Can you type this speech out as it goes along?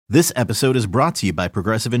This episode is brought to you by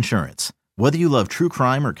Progressive Insurance. Whether you love true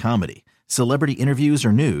crime or comedy, celebrity interviews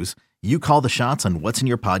or news, you call the shots on what's in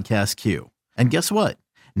your podcast queue. And guess what?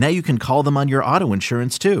 Now you can call them on your auto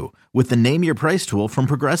insurance too with the Name Your Price tool from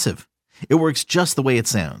Progressive. It works just the way it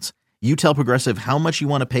sounds. You tell Progressive how much you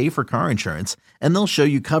want to pay for car insurance, and they'll show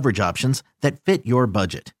you coverage options that fit your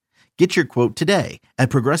budget. Get your quote today at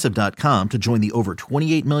Progressive.com to join the over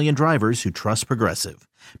 28 million drivers who trust Progressive.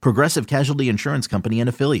 Progressive Casualty Insurance Company and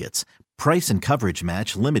Affiliates. Price and coverage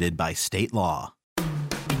match limited by state law.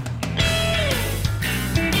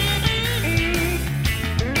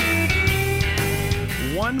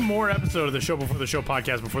 One more episode of the Show Before the Show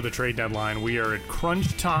podcast before the trade deadline. We are at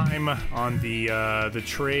crunch time on the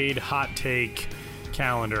trade hot take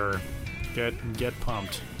calendar. Get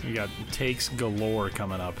pumped. We got takes galore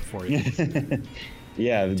coming up for you.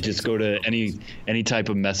 Yeah, just go to any type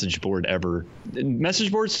of message board ever. Message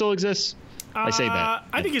board still exists? I say that.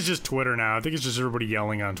 I think it's just Twitter now. I think it's just everybody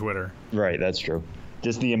yelling on Twitter. Right, that's true.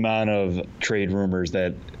 Just the amount of trade rumors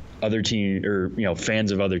that other team or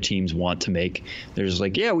fans of other teams want to make. They're just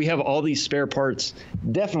like, yeah, we have all these spare parts.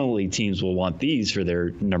 Definitely teams will want these for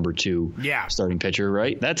their number 2 starting pitcher,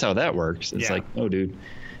 right? That's how that works. It's like, oh, dude.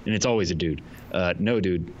 And it's always a dude. No,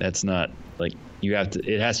 dude, that's not like you have to.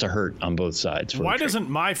 It has to hurt on both sides. Why doesn't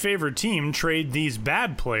my favorite team trade these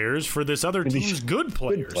bad players for this other team's good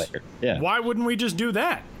players? Yeah. Why wouldn't we just do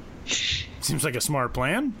that? Seems like a smart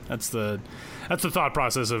plan. That's the thought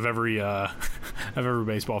process of every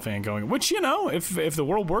baseball fan going. Which if the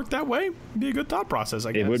world worked that way, it'd be a good thought process.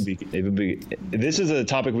 I guess it would be. This is a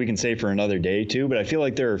topic we can say for another day too. But I feel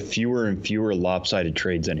like there are fewer and fewer lopsided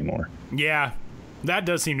trades anymore. Yeah. That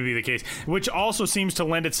does seem to be the case, which also seems to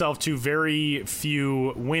lend itself to very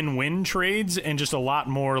few win-win trades and just a lot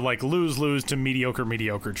more like lose-lose to mediocre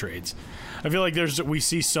trades. I feel like we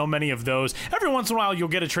see so many of those. Every once in a while, you'll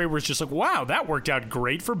get a trade where it's just like, wow, that worked out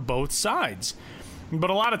great for both sides.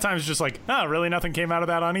 But a lot of times it's just like, oh, really nothing came out of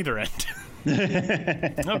that on either end.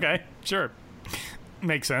 Okay, sure.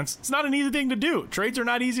 Makes sense. It's not an easy thing to do. Trades are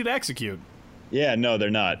not easy to execute. Yeah, no,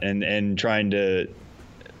 they're not. And trying to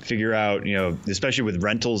figure out, especially with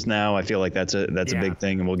rentals now, I feel like that's a big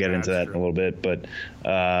thing, and we'll get into that in a little bit. But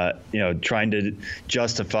trying to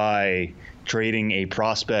justify trading a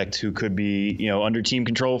prospect who could be under team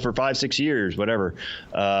control for 5-6 years, whatever,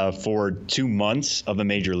 for 2 months of a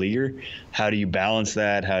major leaguer. How do you balance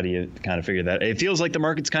that? How do you kind of figure that? It feels like the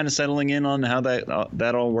market's kind of settling in on how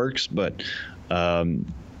that all works, but it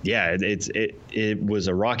was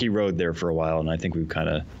a rocky road there for a while, and I think we've kind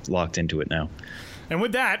of locked into it now. And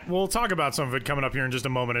with that, we'll talk about some of it coming up here in just a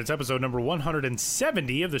moment. It's episode number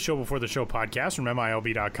 170 of the Show Before the Show podcast from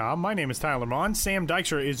MILB.com. My name is Tyler Mon. Sam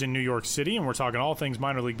Dykstra is in New York City, and we're talking all things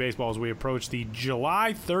minor league baseball as we approach the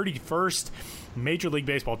July 31st Major League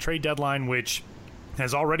Baseball trade deadline, which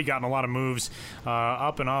has already gotten a lot of moves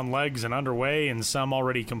up and on legs and underway, and some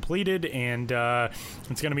already completed, and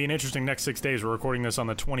it's going to be an interesting next 6 days. We're recording this on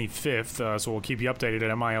the 25th, so we'll keep you updated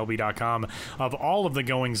at MILB.com of all of the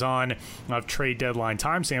goings-on of trade deadline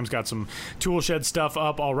time. Sam's got some Toolshed stuff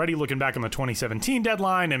up already, looking back on the 2017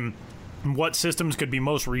 deadline and what systems could be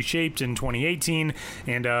most reshaped in 2018,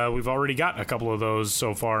 and we've already got a couple of those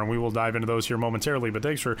so far, and we will dive into those here momentarily. But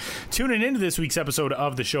thanks for tuning into this week's episode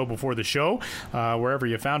of the Show Before the Show, wherever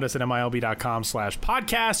you found us at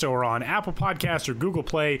MILB.com/podcast or on Apple Podcasts or Google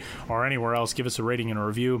Play or anywhere else. Give us a rating and a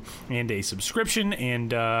review and a subscription,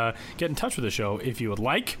 and get in touch with the show if you would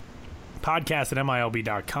like. Podcast at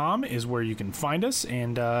MILB.com is where you can find us,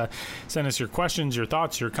 and send us your questions, your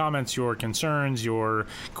thoughts, your comments, your concerns, your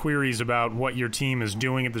queries about what your team is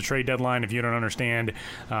doing at the trade deadline if you don't understand,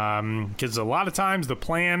 because a lot of times the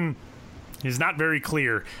plan is not very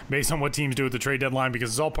clear based on what teams do at the trade deadline, because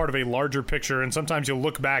it's all part of a larger picture, and sometimes you'll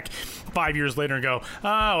look back 5 years later and go,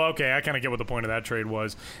 oh, okay, I kind of get what the point of that trade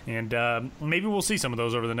was, and maybe we'll see some of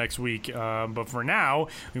those over the next week, but for now,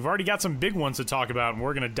 we've already got some big ones to talk about, and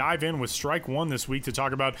we're going to dive in with Strike One this week to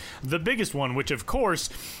talk about the biggest one, which, of course,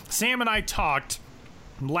 Sam and I talked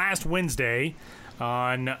last Wednesday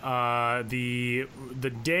on the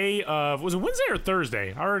day of, was it Wednesday or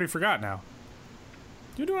Thursday? I already forgot now.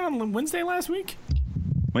 Did we do it on Wednesday last week?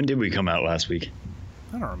 When did we come out last week?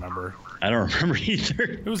 I don't remember. I don't remember either.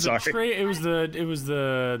 It was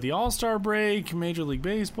the All-Star break, Major League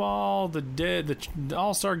Baseball. The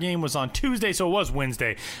All-Star game was on Tuesday, so it was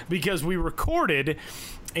Wednesday, because we recorded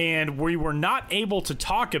and we were not able to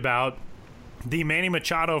talk about the Manny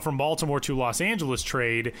Machado from Baltimore to Los Angeles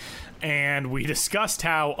trade, and we discussed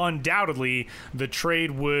how undoubtedly the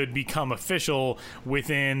trade would become official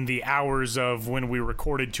within the hours of when we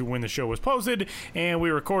recorded to when the show was posted, and we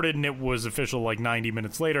recorded and it was official like 90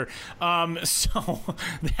 minutes later. So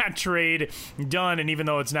that trade done, and even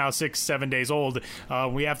though it's now 6-7 days old,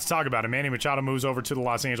 we have to talk about it. Manny Machado moves over to the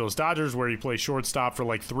Los Angeles Dodgers, where he plays shortstop for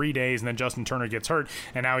like 3 days, and then Justin Turner gets hurt,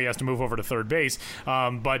 and now he has to move over to third base.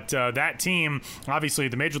 But that team, obviously,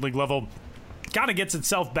 at the major league level, kind of gets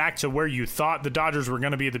itself back to where you thought the Dodgers were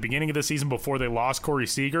going to be at the beginning of the season before they lost Corey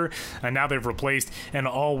Seager, and now they've replaced an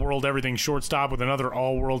all-world everything shortstop with another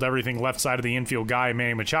all-world everything left side of the infield guy,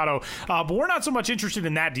 Manny Machado. But we're not so much interested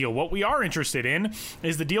in that deal. What we are interested in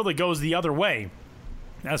is the deal that goes the other way.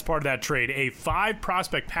 As part of that trade, a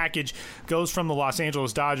 5-prospect package goes from the Los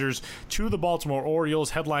Angeles Dodgers to the Baltimore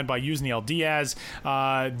Orioles, headlined by Yusniel Diaz.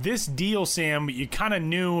 This deal, Sam, you kind of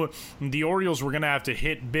knew the Orioles were going to have to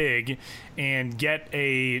hit big and get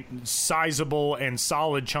a sizable and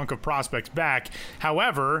solid chunk of prospects back.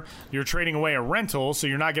 However, you're trading away a rental, so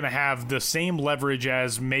you're not going to have the same leverage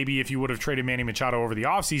as maybe if you would have traded Manny Machado over the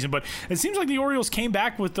offseason. But it seems like the Orioles came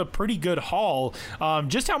back with a pretty good haul.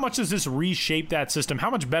 Just how much does this reshape that system? How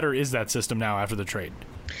much better is that system now after the trade?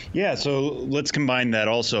 Yeah, so let's combine that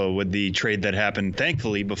also with the trade that happened,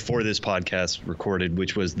 thankfully, before this podcast recorded,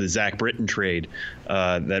 which was the Zach Britton trade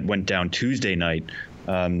that went down Tuesday night.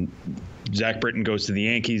 Zach Britton goes to the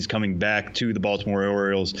Yankees, coming back to the Baltimore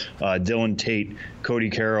Orioles. Dylan Tate, Cody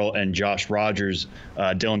Carroll, and Josh Rogers.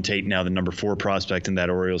 Dylan Tate now the number 4 prospect in that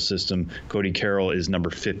Orioles system. Cody Carroll is number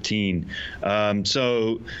 15.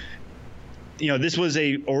 This was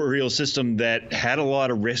a Orioles system that had a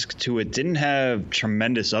lot of risk to it, didn't have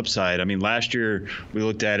tremendous upside. I mean, last year we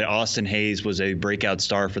looked at it, Austin Hayes was a breakout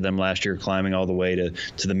star for them last year, climbing all the way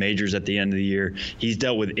to the majors at the end of the year. He's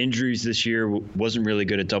dealt with injuries this year, wasn't really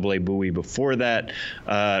good at AA Bowie before that.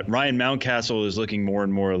 Ryan Mountcastle is looking more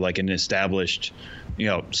and more like an established,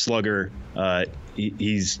 slugger.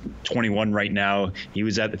 He's 21 right now. He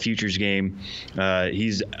was at the Futures game.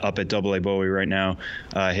 He's up at AA Bowie right now,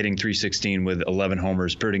 hitting .316 with 11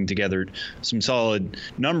 homers, putting together some solid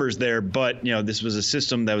numbers there. But, this was a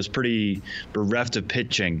system that was pretty bereft of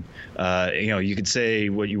pitching. You could say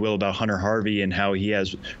what you will about Hunter Harvey and how he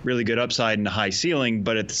has really good upside and a high ceiling,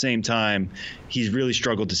 but at the same time, he's really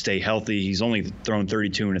struggled to stay healthy. He's only thrown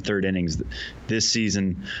 32 1/3 innings this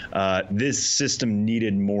season. This system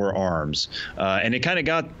needed more arms. And it kind of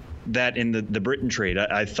got that in the Britton trade.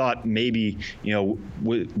 I thought maybe,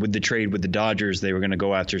 with the trade with the Dodgers, they were going to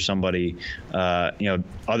go after somebody,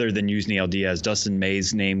 other than Yusniel Diaz. Dustin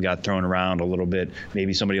May's name got thrown around a little bit.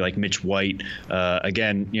 Maybe somebody like Mitch White.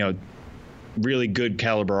 Again, really good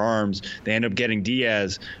caliber arms. They end up getting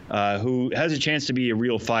Diaz, who has a chance to be a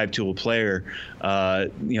real 5-tool player. I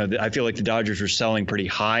feel like the Dodgers were selling pretty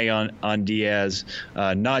high on Diaz,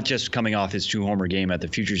 not just coming off his 2-homer game at the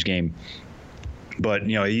Futures game. But,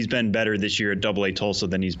 he's been better this year at AA Tulsa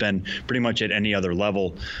than he's been pretty much at any other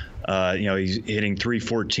level. He's hitting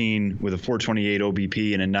 .314 with a .428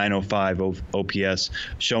 OBP and a .905 OPS,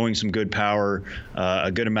 showing some good power,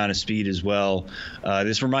 a good amount of speed as well.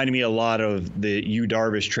 This reminded me a lot of the Yu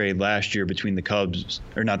Darvish trade last year between the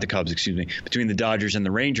between the Dodgers and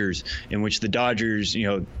the Rangers, in which the Dodgers,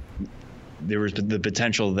 there was the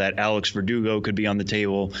potential that Alex Verdugo could be on the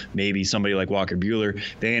table, maybe somebody like Walker Buehler.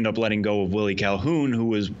 They end up letting go of Willie Calhoun, who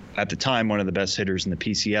was at the time one of the best hitters in the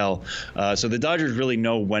PCL. So the Dodgers really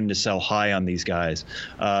know when to sell high on these guys.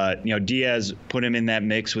 Diaz put him in that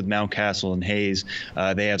mix with Mountcastle and Hayes.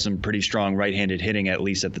 They have some pretty strong right-handed hitting, at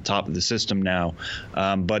least at the top of the system now.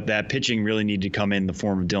 But that pitching really needed to come in the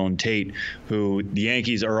form of Dylan Tate, who the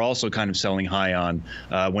Yankees are also kind of selling high on.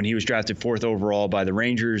 When he was drafted 4th overall by the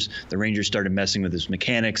Rangers started messing with his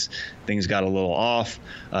mechanics. Things got a little off.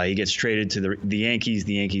 He gets traded to the Yankees.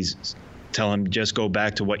 The Yankees tell him, just go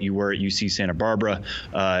back to what you were at UC Santa Barbara.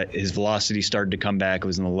 His velocity started to come back. It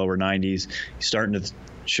was in the lower 90s. He's starting to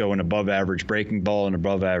show an above-average breaking ball and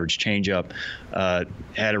above-average changeup.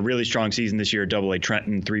 Had a really strong season this year at AA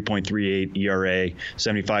Trenton, 3.38 ERA,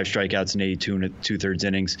 75 strikeouts and 82 2/3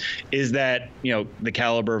 innings. Is that, the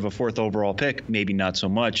caliber of a 4th overall pick? Maybe not so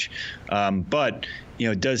much. But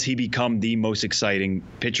does he become the most exciting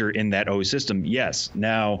pitcher in that O system? Yes.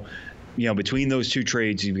 Now, between those two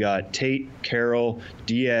trades, you've got Tate, Carroll,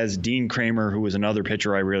 Diaz, Dean Kramer, who was another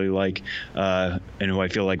pitcher I really like, and who I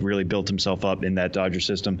feel like really built himself up in that Dodger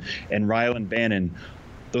system, and Rylan Bannon.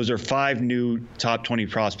 Those are 5 new top 20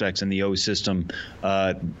 prospects in the O system.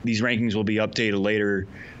 These rankings will be updated later,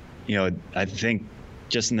 I think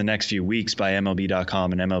just in the next few weeks by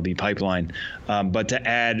MLB.com and MLB Pipeline. But to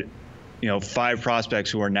add 5 prospects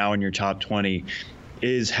who are now in your top 20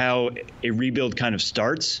 is how a rebuild kind of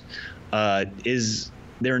starts. Is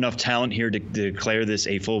there enough talent here to declare this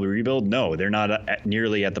a full rebuild? No, they're not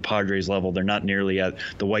nearly at the Padres level. They're not nearly at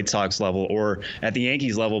the White Sox level or at the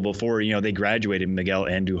Yankees level before, they graduated Miguel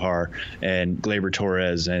Andujar and Gleyber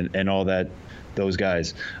Torres and all that, those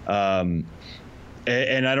guys. And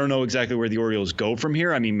I don't know exactly where the Orioles go from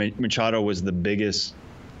here. I mean, Machado was the biggest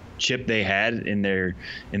chip they had in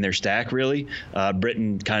their stack, really.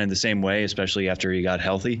 Britton kind of the same way, especially after he got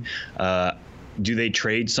healthy. Do they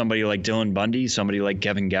trade somebody like Dylan Bundy, somebody like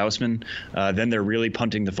Kevin Gausman? Then they're really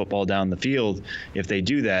punting the football down the field. If they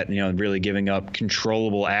do that, really giving up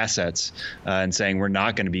controllable assets and saying we're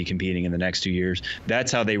not going to be competing in the next 2 years.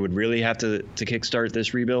 That's how they would really have to kickstart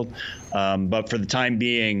this rebuild. But for the time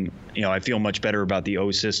being, I feel much better about the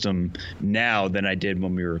O system now than I did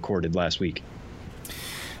when we recorded last week.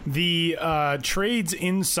 The trades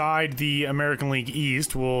inside the American League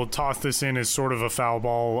East, we'll toss this in as sort of a foul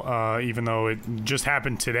ball, even though it just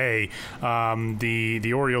happened today.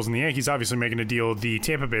 The Orioles and the Yankees obviously making a deal. The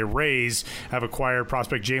Tampa Bay Rays have acquired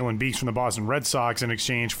prospect Jalen Beeks from the Boston Red Sox in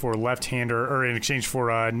exchange for Nathan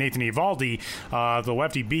Eovaldi. The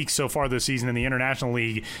lefty Beeks so far this season in the International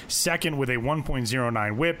League, second with a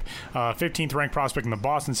 1.09 WHIP, 15th ranked prospect in the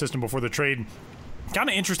Boston system before the trade. Kind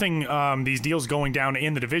of interesting, these deals going down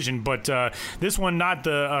in the division, but this one not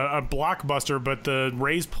a blockbuster, but the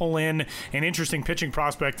Rays pull in an interesting pitching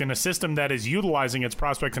prospect in a system that is utilizing its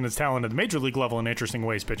prospects and its talent at the major league level in interesting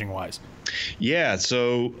ways, pitching-wise. Yeah,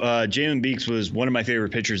 so Jalen Beeks was one of my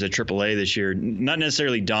favorite pitchers at AAA this year. Not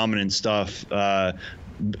necessarily dominant stuff,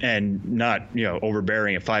 and not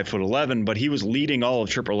overbearing at 5'11", but he was leading all of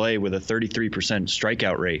AAA with a 33%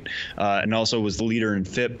 strikeout rate, and also was the leader in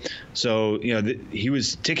FIP. So he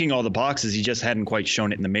was ticking all the boxes. He just hadn't quite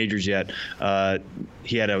shown it in the majors yet.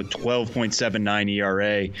 He had a 12.79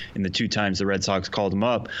 ERA in the 2 times the Red Sox called him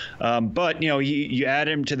up. But you add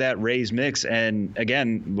him to that Rays mix, and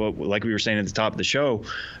again, like we were saying at the top of the show,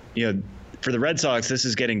 for the Red Sox, this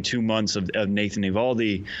is getting 2 months of Nathan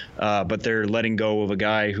Eovaldi, but they're letting go of a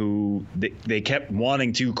guy who they kept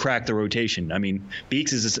wanting to crack the rotation. I mean,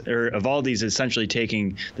 Eovaldi is essentially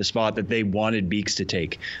taking the spot that they wanted Beeks to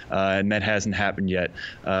take, and that hasn't happened yet.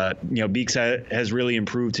 Beeks has really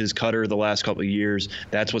improved his cutter the last couple of years.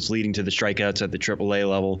 That's what's leading to the strikeouts at the AAA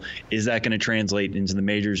level. Is that going to translate into the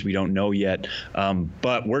majors? We don't know yet.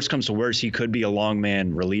 But worst comes to worst, he could be a long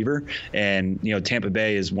man reliever, and Tampa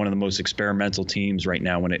Bay is one of the most experimental teams right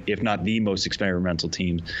now, if not the most experimental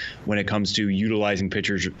team, when it comes to utilizing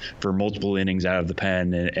pitchers for multiple innings out of the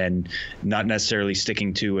pen and not necessarily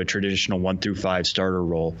sticking to a traditional 1 through 5 starter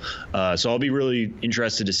role. So I'll be really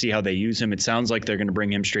interested to see how they use him. It sounds like they're going to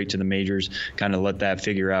bring him straight to the majors, kind of let that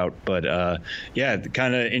figure out. But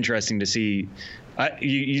kind of interesting to see.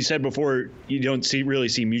 You said before you don't really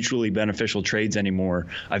see mutually beneficial trades anymore.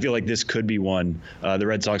 I feel like this could be one. The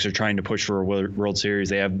Red Sox are trying to push for a World Series.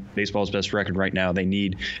 They have baseball's best record right now. They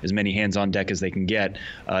need as many hands on deck as they can get.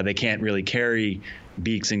 They can't really carry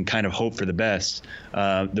Beeks and kind of hope for the best.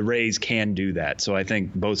 The Rays can do that. So I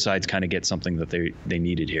think both sides kind of get something that they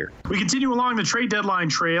needed here. We continue along the trade deadline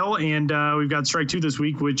trail, and we've got Strike 2 this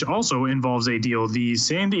week, which also involves a deal. The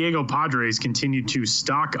San Diego Padres continue to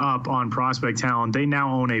stock up on prospect talent. They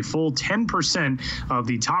now own a full 10% of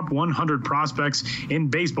the top 100 prospects in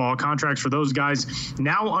baseball. Contracts for those guys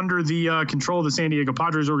now under the control of the San Diego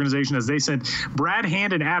Padres organization, as they sent Brad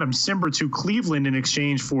Hand and Adam Simber to Cleveland in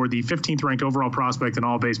exchange for the 15th ranked overall prospect in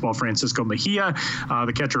all baseball, Francisco Mejia,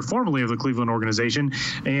 the catcher formerly of the Cleveland organization.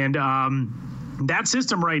 And that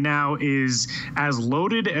system right now is as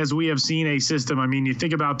loaded as we have seen a system. I mean, you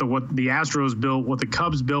think about what the Astros built, what the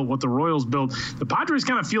Cubs built, what the Royals built. The Padres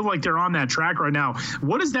kind of feel like they're on that track right now.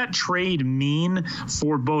 What does that trade mean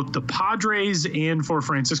for both the Padres and for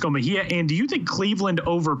Francisco Mejia? And do you think Cleveland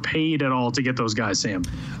overpaid at all to get those guys, Sam?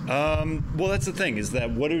 Well, that's the thing, is that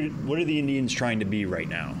what are the Indians trying to be right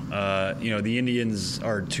now? The Indians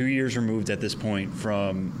are 2 years removed at this point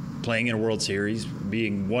from playing in a World Series,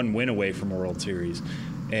 being 1 win away from a World Series.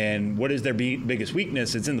 And what is their biggest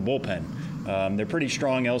weakness? It's in the bullpen. They're pretty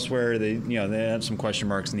strong elsewhere. They have some question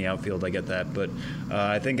marks in the outfield. I get that. But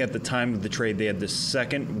I think at the time of the trade, they had the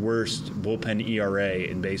second worst bullpen ERA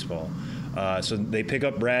in baseball. So they pick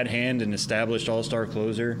up Brad Hand, an established all-star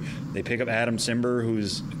closer. They pick up Adam Simber,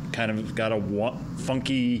 who's kind of got a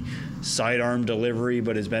funky sidearm delivery,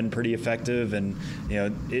 but has been pretty effective. And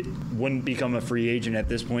it wouldn't become a free agent at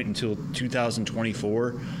this point until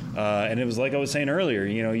 2024. And it was like I was saying earlier.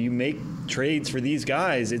 You make trades for these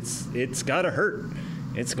guys. It's got to hurt.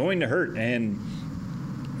 It's going to hurt. And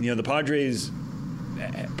the Padres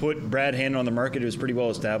put Brad Hand on the market, it was pretty well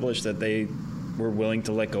established that they were willing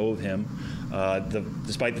to let go of him,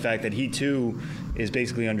 despite the fact that he too is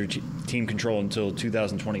basically under team control until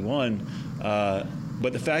 2021.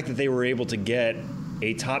 But the fact that they were able to get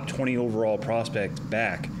a top 20 overall prospect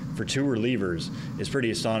back for 2 relievers is pretty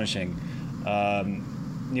astonishing.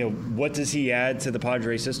 What does he add to the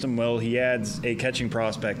Padres system? Well, he adds a catching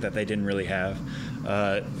prospect that they didn't really have.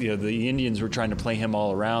 The Indians were trying to play him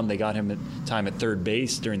all around. They got him time at third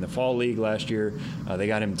base during the fall league last year. They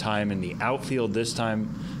got him time in the outfield this time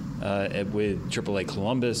with AAA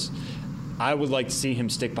Columbus. I would like to see him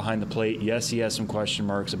stick behind the plate. Yes, he has some question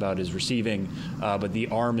marks about his receiving, but the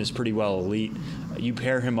arm is pretty well elite. You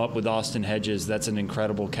pair him up with Austin Hedges, that's an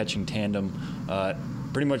incredible catching tandem.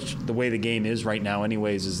 Pretty much the way the game is right now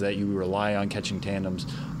anyways is that you rely on catching tandems.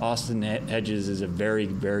 Austin Hedges is a very,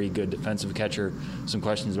 very good defensive catcher. Some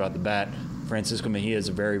questions about the bat. Francisco Mejia is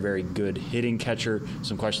a very, very good hitting catcher.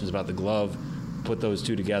 Some questions about the glove. Put those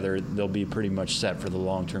two together, they'll be pretty much set for the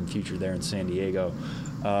long-term future there in San Diego.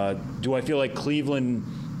 Do I feel like Cleveland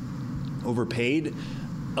overpaid?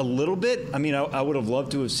 A little bit. I mean, I would have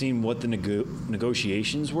loved to have seen what the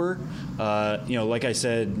negotiations were. Like I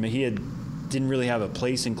said, Mejia didn't really have a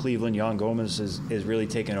place in Cleveland. Yan Gomez is really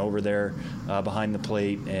taken over there behind the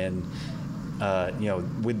plate. And,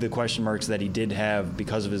 with the question marks that he did have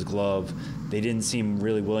because of his glove, they didn't seem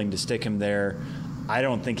really willing to stick him there. I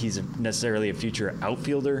don't think he's necessarily a future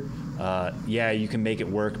outfielder. You can make it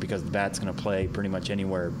work because the bat's going to play pretty much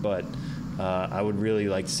anywhere, but I would really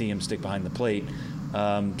like to see him stick behind the plate.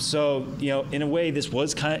 In a way,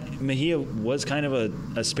 Mejia was kind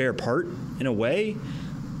of a spare part in a way,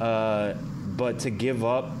 but to give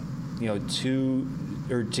up,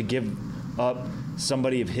 to give up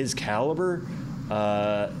somebody of his caliber,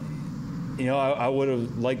 I would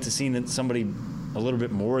have liked to seen somebody a little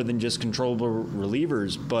bit more than just controllable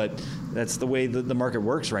relievers, but that's the way the market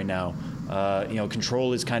works right now.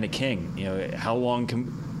 Control is kind of king. How long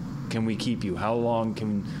can we keep you? How long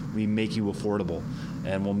can we make you affordable?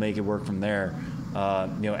 And we'll make it work from there.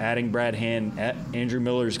 Adding Brad Hand, Andrew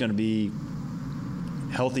Miller is going to be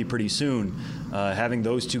healthy pretty soon. Having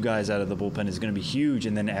those two guys out of the bullpen is going to be huge,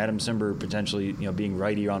 and then Adam Simber potentially, being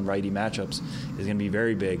righty on righty matchups is going to be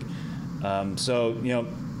very big.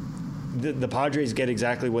 The Padres get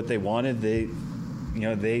exactly what they wanted. They,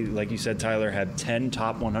 like you said, Tyler, have 10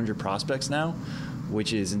 top 100 prospects now,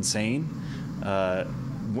 which is insane.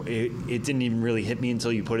 It didn't even really hit me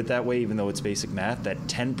until you put it that way, even though it's basic math, that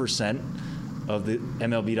 10% of the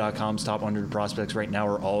MLB.com's top 100 prospects right now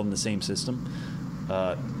are all in the same system.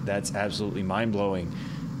 That's absolutely mind-blowing.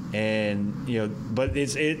 And, but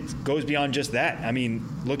it goes beyond just that. I mean,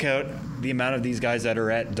 look at the amount of these guys that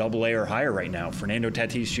are at AA or higher right now. Fernando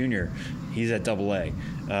Tatis Jr., he's at AA.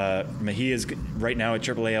 Mejia's right now at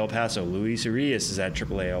AAA El Paso. Luis Urias is at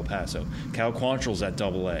AAA El Paso. Cal Quantrill's at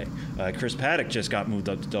AA. Chris Paddock just got moved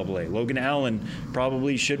up to AA. Logan Allen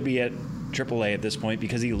probably should be at AAA at this point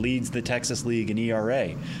because he leads the Texas League in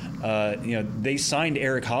ERA. They signed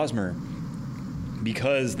Eric Hosmer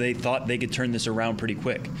because they thought they could turn this around pretty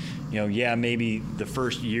quick. Maybe the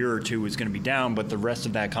first year or two was going to be down, but the rest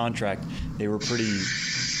of that contract, they were pretty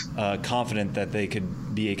confident that they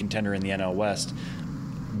could be a contender in the NL West.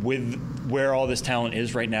 With where all this talent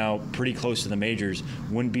is right now, pretty close to the majors,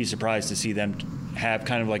 wouldn't be surprised to see them have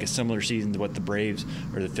kind of like a similar season to what the Braves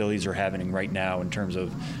or the Phillies are having right now in terms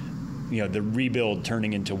of, the rebuild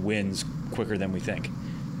turning into wins quicker than we think.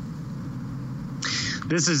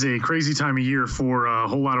 This is a crazy time of year for a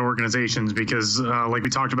whole lot of organizations because, like we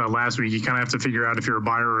talked about last week, you kind of have to figure out if you're a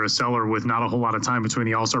buyer or a seller with not a whole lot of time between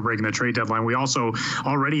the All-Star break and the trade deadline. We also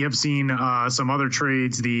already have seen some other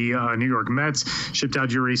trades. The New York Mets shipped out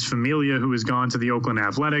Juris Familia, who has gone to the Oakland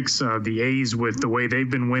Athletics. The A's, with the way they've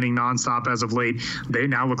been winning nonstop as of late, they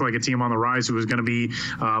now look like a team on the rise who is going to be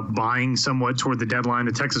buying somewhat toward the deadline.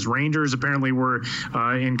 The Texas Rangers apparently were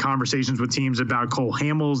in conversations with teams about Cole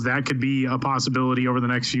Hamels. That could be a possibility over the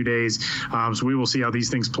next few days. So we will see how these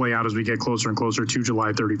things play out as we get closer and closer to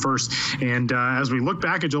July 31st. And as we look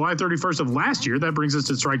back at July 31st of last year, that brings us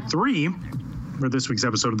to strike three for this week's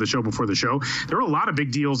episode of the show before the show. There were a lot of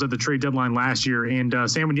big deals at the trade deadline last year. And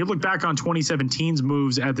Sam, when you look back on 2017's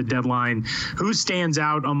moves at the deadline, who stands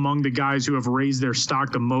out among the guys who have raised their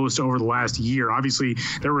stock the most over the last year? Obviously,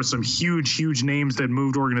 there were some huge names that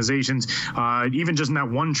moved organizations. Even just in that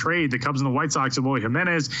one trade, the Cubs and the White Sox, Eloy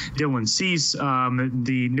Jimenez, Dylan Cease,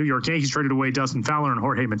 the New York Yankees traded away Dustin Fowler and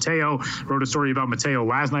Jorge Mateo. Wrote a story about Mateo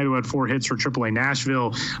last night, who had 4 hits for AAA Nashville.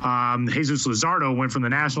 Jesus Luzardo went from the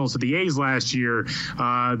Nationals to the A's last year.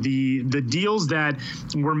 The deals that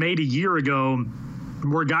were made a year ago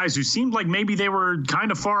were guys who seemed like maybe they were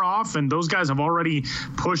kind of far off, and those guys have already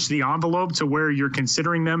pushed the envelope to where you're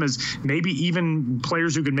considering them as maybe even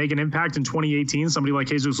players who could make an impact in 2018. Somebody like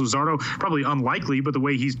Jesus Luzardo, probably unlikely, but the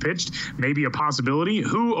way he's pitched, maybe a possibility.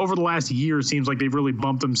 Who over the last year seems like they've really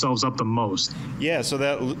bumped themselves up the most? Yeah, so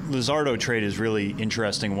that Luzardo trade is really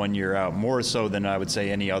interesting 1 year out, more so than I would say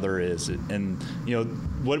any other is. And,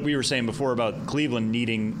 what we were saying before about Cleveland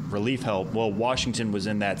needing relief help, well, Washington was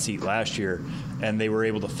in that seat last year, and they were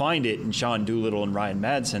able to find it in Sean Doolittle and Ryan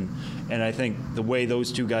Madsen. And I think the way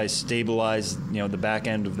those two guys stabilized, the back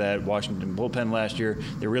end of that Washington bullpen last year,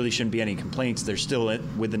 there really shouldn't be any complaints. They're still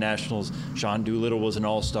with the Nationals. Sean Doolittle was an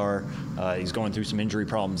all-star. He's going through some injury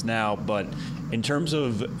problems now. But in terms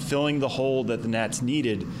of filling the hole that the Nats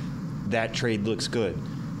needed, that trade looks good.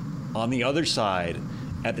 On the other side,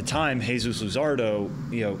 at the time, Jesus Luzardo,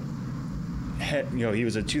 he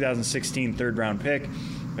was a 2016 third-round pick,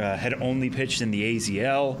 had only pitched in the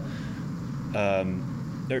AZL.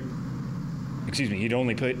 He'd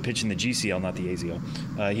only pitched in the GCL, not the AZL.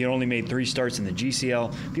 He had only made 3 starts in the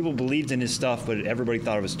GCL. People believed in his stuff, but everybody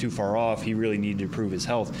thought it was too far off. He really needed to prove his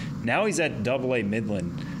health. Now he's at AA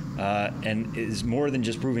Midland, and is more than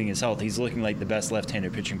just proving his health. He's looking like the best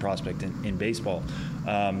left-handed pitching prospect in baseball.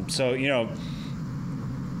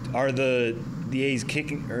 Are the A's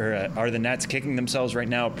kicking, or are the Nats kicking themselves right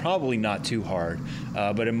now? Probably not too hard,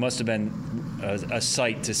 but it must have been a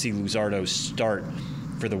sight to see Luzardo start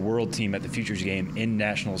for the World Team at the Futures game in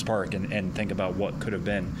Nationals Park and think about what could have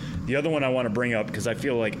been. The other one I want to bring up, because I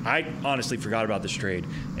feel like I honestly forgot about this trade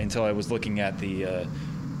until I was looking at the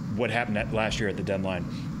what happened last year at the deadline.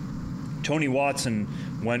 Tony Watson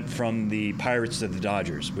went from the Pirates to the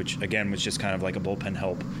Dodgers, which again was just kind of like a bullpen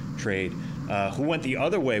help trade. Who went the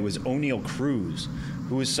other way was O'Neal Cruz,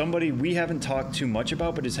 who is somebody we haven't talked too much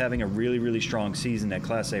about, but is having a really, really strong season at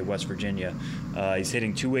Class A West Virginia. He's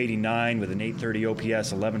hitting .289 with an .830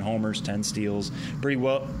 OPS, 11 homers, 10 steals, pretty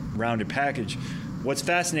well-rounded package. What's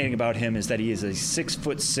fascinating about him is that he is a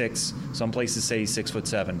 6'6", some places say he's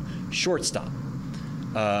 6'7", shortstop.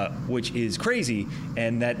 Which is crazy,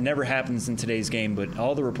 and that never happens in today's game, but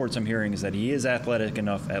all the reports I'm hearing is that he is athletic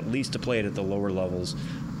enough at least to play it at the lower levels,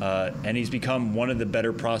 and he's become one of the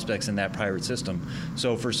better prospects in that Pirate system.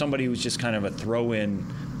 So for somebody who's just kind of a throw-in,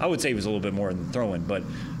 I would say he was a little bit more than throw-in, but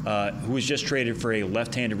who was just traded for a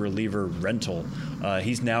left-handed reliever rental,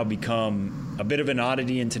 he's now become a bit of an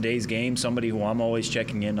oddity in today's game, somebody who I'm always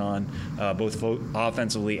checking in on, both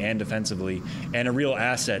offensively and defensively, and a real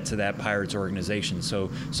asset to that Pirates organization.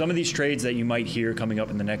 So some of these trades that you might hear coming up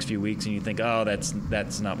in the next few weeks, and you think, oh,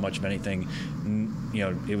 that's not much of anything.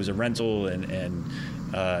 It was a rental, and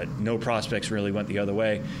no prospects really went the other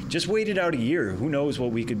way. Just wait it out a year. Who knows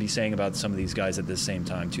what we could be saying about some of these guys at this same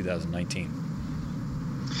time, 2019.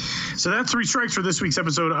 So that's 3 strikes for this week's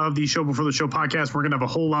episode of the Show Before the Show podcast. We're going to have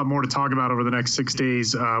a whole lot more to talk about over the next 6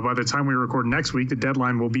 days. By the time we record next week, the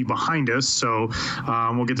deadline will be behind us. So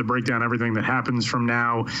we'll get to break down everything that happens from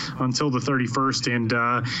now until the 31st. And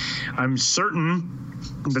I'm certain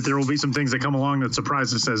that there will be some things that come along that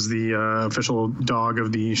surprise us, as the official dog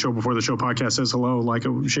of the Show Before the Show podcast says hello, like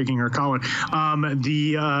shaking her collar.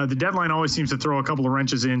 The deadline always seems to throw a couple of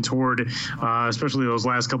wrenches in toward, especially those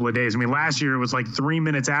last couple of days. I mean, last year it was like 3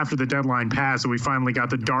 minutes after the deadline passed that we finally got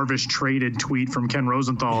the Darvish traded tweet from Ken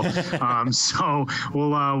Rosenthal. So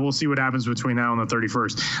we'll see what happens between now and the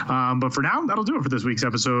 31st. But for now, that'll do it for this week's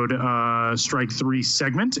episode, Strike 3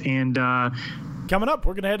 segment. And coming up,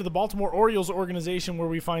 we're going to head to the Baltimore Orioles organization, where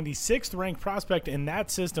we find the 6th-ranked prospect in that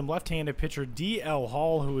system, left-handed pitcher D.L.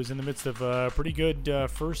 Hall, who is in the midst of a pretty good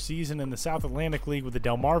first season in the South Atlantic League with the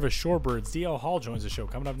Delmarva Shorebirds. D.L. Hall joins the show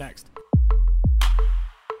coming up next.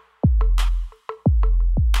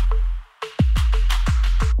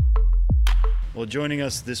 Well, joining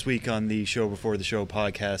us this week on the Show Before the Show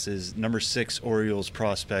podcast is number 6 Orioles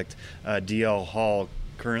prospect D.L. Hall,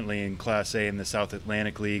 currently in Class A in the South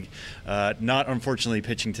Atlantic League. Not unfortunately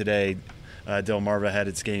pitching today. Delmarva had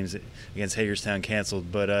its games against Hagerstown canceled.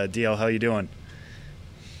 But DL, how you doing?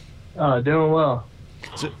 Doing well.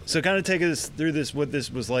 So kind of take us through what this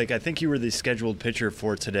was like. I think you were the scheduled pitcher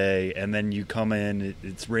for today, and then you come in,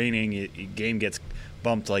 it's raining, game gets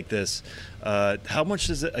bumped like this. How much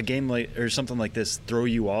does a game like or something like this throw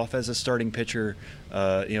you off as a starting pitcher?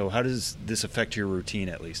 How does this affect your routine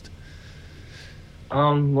at least?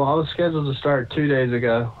 Well, I was scheduled to start 2 days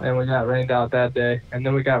ago, and we got rained out that day, and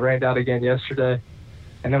then we got rained out again yesterday,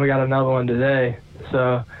 and then we got another one today.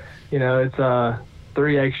 So, it's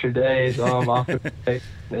 3 extra days off the day.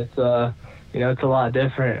 It's it's a lot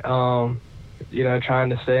different. Trying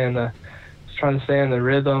to stay in the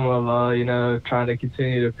rhythm of trying to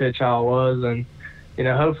continue to pitch how it was, and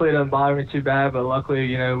hopefully it doesn't bother me too bad. But luckily,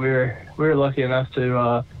 we were lucky enough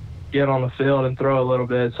to get on the field and throw a little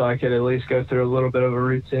bit, so I could at least go through a little bit of a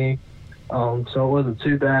routine. So it wasn't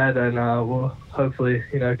too bad, and we'll hopefully,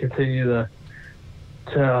 continue to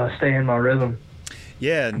stay in my rhythm.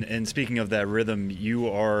 Yeah, and speaking of that rhythm, you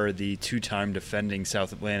are the 2-time defending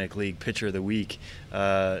South Atlantic League Pitcher of the Week.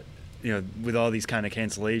 With all these kind of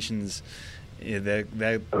cancellations,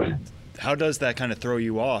 how does that kind of throw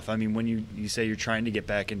you off? I mean, when you say you're trying to get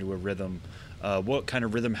back into a rhythm, what kind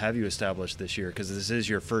of rhythm have you established this year? Because this is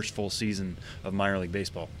your first full season of minor league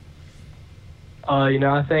baseball.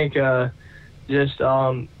 I think just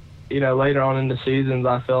later on in the seasons,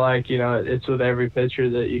 I feel like it's with every pitcher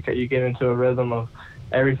that you get into a rhythm of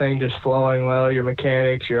everything just flowing well, your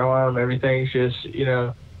mechanics, your arm, everything's just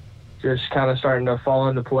just kind of starting to fall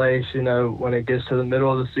into place. When it gets to the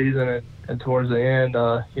middle of the season and towards the end,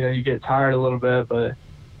 you get tired a little bit, but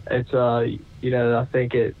it's I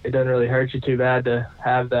think it doesn't really hurt you too bad to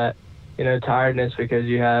have that tiredness, because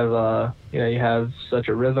you have you have such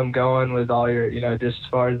a rhythm going with all your just as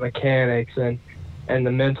far as mechanics and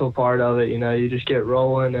the mental part of it. You just get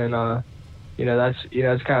rolling, and that's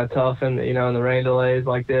it's kind of tough, and in the rain delays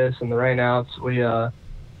like this and the rain outs, we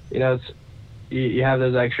it's you have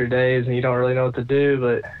those extra days and you don't really know what to do,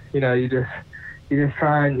 but you just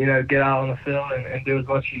try and get out on the field and do as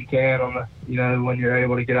much as you can on the when you're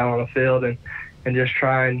able to get out on the field, and just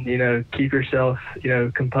try and keep yourself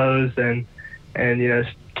composed and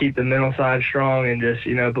keep the mental side strong, and just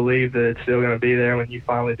believe that it's still going to be there when you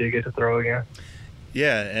finally do get to throw again.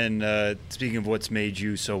 Yeah, and speaking of what's made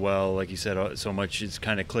you so well, like you said, so much is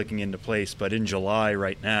kind of clicking into place. But in July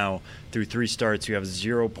right now, through 3 starts, you have a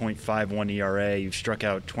 0.51 ERA. You've struck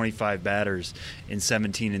out 25 batters in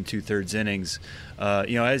 17 2/3 innings.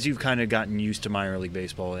 As you've kind of gotten used to minor league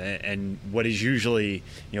baseball and what is usually,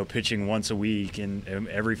 pitching once a week and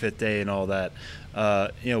every 5th day and all that,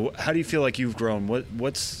 how do you feel like you've grown?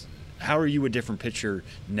 How are you a different pitcher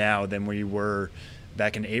now than where you were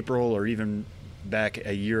back in April or even back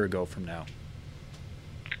a year ago from now?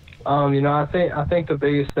 I think the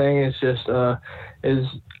biggest thing is just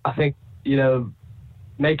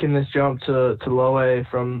making this jump to low A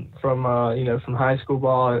from high school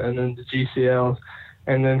ball and then the GCLs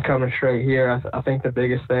and then coming straight here. I think the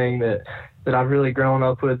biggest thing that I've really grown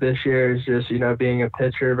up with this year is just being a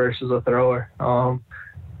pitcher versus a thrower.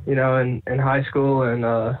 In high school, and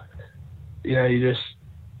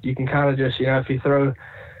you can kind of just if you throw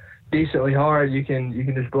decently hard, you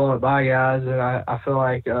can just blow it by guys, and I feel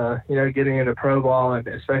like getting into pro ball and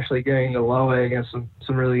especially getting to low A against some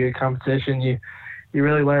really good competition, you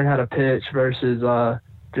really learn how to pitch versus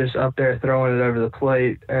just up there throwing it over the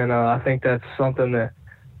plate, and I think that's something that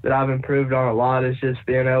I've improved on a lot, is just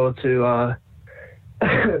being able to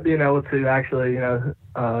actually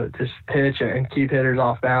just pitch and keep hitters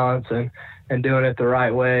off balance and doing it the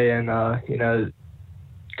right way, and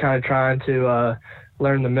kind of trying to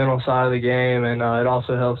learn the mental side of the game, and it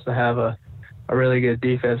also helps to have a really good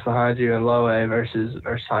defense behind you in low A versus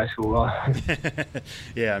high school.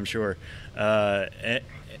 Yeah, I'm sure.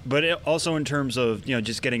 But also in terms of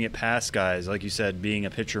just getting it past guys, like you said, being a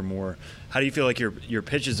pitcher more. How do you feel like your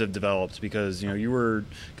pitches have developed? Because you were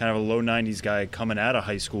kind of a low 90s guy coming out of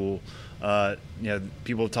high school.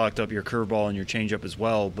 People have talked up your curveball and your changeup as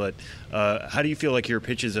well. But how do you feel like your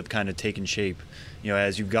pitches have kind of taken shape?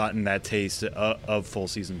 As you've gotten that taste of full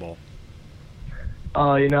season ball?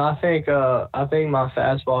 I think my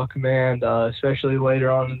fastball command, especially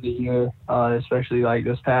later on in the year, especially like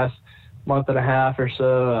this past month and a half or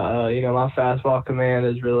so, my fastball command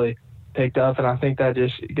has really picked up, and I think that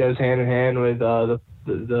just goes hand in hand with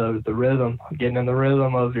the rhythm, getting in the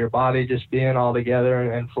rhythm of your body just being all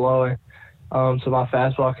together and flowing. So my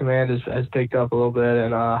fastball command has picked up a little bit,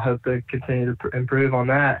 and I hope to continue to improve on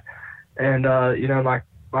that. And my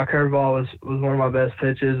curveball was one of my best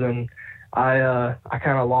pitches, and I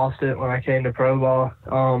kind of lost it when I came to pro ball.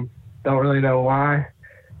 Don't really know why,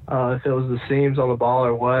 if it was the seams on the ball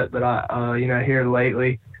or what, but I here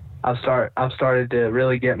lately I've started to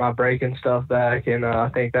really get my breaking stuff back, and I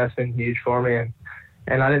think that's been huge for me.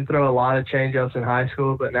 And I didn't throw a lot of changeups in high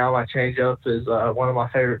school, but now my changeup is one of my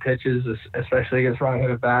favorite pitches, especially against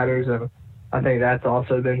right-handed batters, and I think that's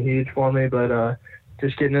also been huge for me. But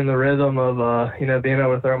just getting in the rhythm of being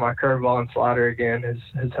able to throw my curveball and slider again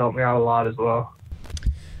has helped me out a lot as well.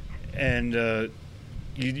 And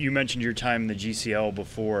you mentioned your time in the GCL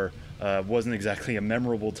before. Wasn't exactly a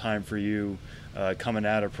memorable time for you. coming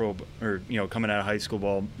out of coming out of high school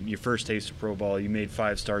ball, your first taste of pro ball. You made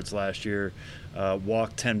 5 starts last year,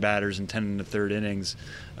 walked 10 batters in 10 1/3 innings.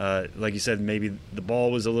 Like you said, maybe the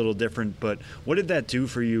ball was a little different, but what did that do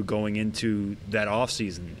for you going into that off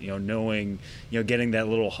season? Knowing, getting that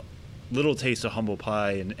little taste of humble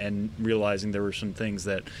pie and realizing there were some things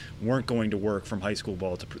that weren't going to work from high school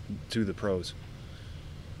ball to the pros.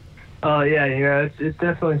 Yeah, it's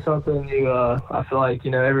definitely something I feel like,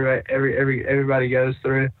 everybody goes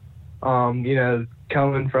through.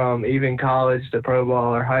 Coming from even college to pro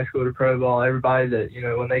ball or high school to pro ball, everybody that,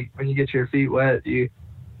 when you get your feet wet, you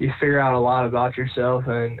figure out a lot about yourself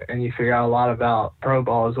and you figure out a lot about pro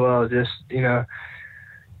ball as well. Just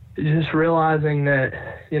realizing that,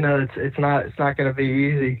 it's not going to be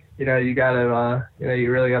easy. You gotta,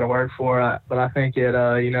 you really gotta work for it. But I think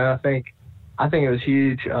I think it was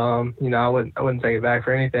huge. I wouldn't take it back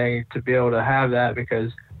for anything to be able to have that,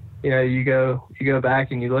 because, you go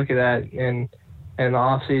back and you look at that in the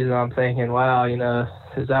off season. I'm thinking, wow,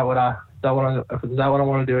 is that what I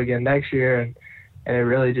want to do again next year? And it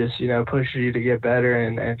really just, pushes you to get better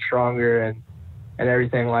and stronger and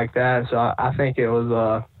everything like that. So I think it was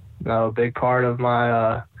a big part of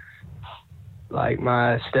my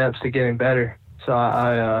my steps to getting better. So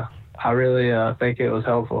I really think it was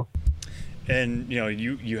helpful. And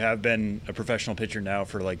you have been a professional pitcher now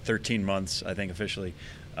for like 13 months, I think, officially.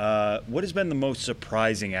 What has been the most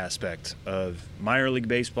surprising aspect of minor league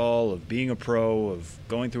baseball, of being a pro, of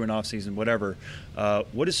going through an off season, whatever?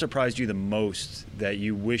 What has surprised you the most that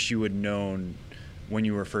you wish you had known when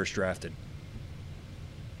you were first drafted?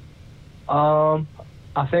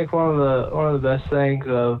 I think one of the best things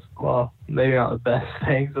maybe not the best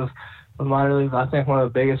things of minor league, but I think one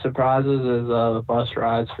of the biggest surprises is the bus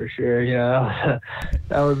rides, for sure.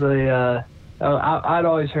 I'd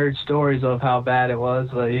always heard stories of how bad it was,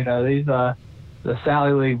 but these the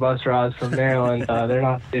Sally League bus rides from Maryland,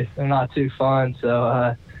 they're not too fun.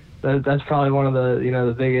 So that's probably one of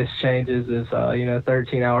the biggest changes is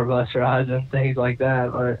 13-hour bus rides and things like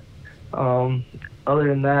that. But other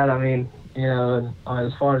than that, I mean,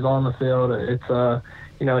 as far as on the field, it's a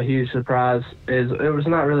huge surprise. It was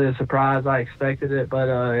not really a surprise. I expected it, but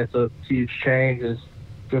it's a huge change. Is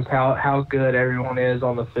just how good everyone is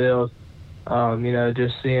on the field.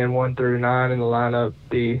 Just seeing 1 through 9 in the lineup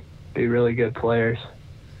be really good players.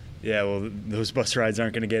 Yeah, well, those bus rides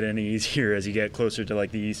aren't going to get any easier as you get closer to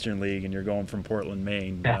like the Eastern League and you're going from Portland,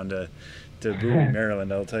 Maine down to Bowie,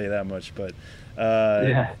 Maryland. I'll tell you that much. But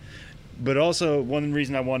yeah. But also, one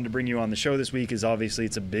reason I wanted to bring you on the show this week is obviously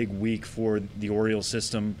it's a big week for the Orioles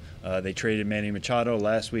system. They traded Manny Machado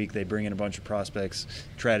last week. They bring in a bunch of prospects.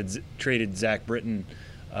 Traded Zach Britton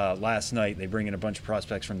last night. They bring in a bunch of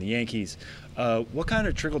prospects from the Yankees. What kind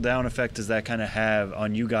of trickle-down effect does that kind of have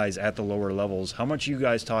on you guys at the lower levels? How much are you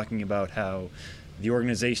guys talking about how the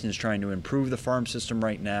organization is trying to improve the farm system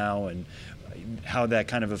right now, and how that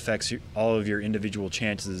kind of affects all of your individual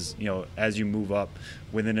chances, as you move up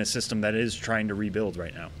within a system that is trying to rebuild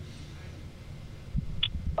right now?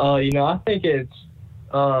 I think it's,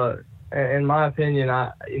 in my opinion,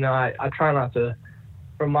 I try not to,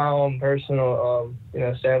 from my own personal,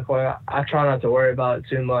 standpoint, I try not to worry about it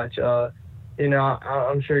too much.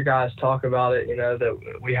 I'm sure guys talk about it,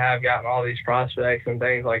 that we have gotten all these prospects and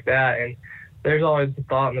things like that. And there's always the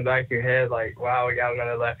thought in the back of your head, like, wow, we got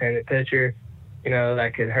another left-handed pitcher,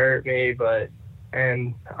 that could hurt me.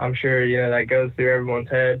 And I'm sure, that goes through everyone's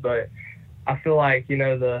head. But I feel like,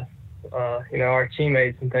 our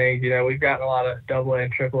teammates and things, we've gotten a lot of AA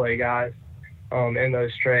and AAA guys in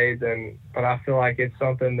those trades. But I feel like it's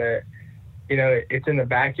something that, it's in the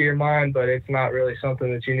back of your mind, but it's not really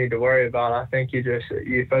something that you need to worry about. I think you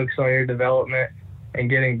focus on your development and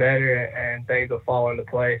getting better, and things will fall into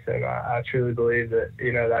place. And I truly believe that,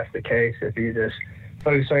 that's the case. If you just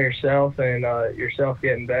focus on yourself and yourself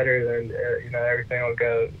getting better, then, everything will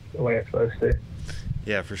go the way it's supposed to.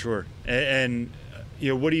 Yeah, for sure. And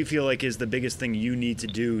what do you feel like is the biggest thing you need to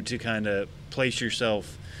do to kind of place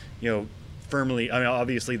yourself, firmly? I mean,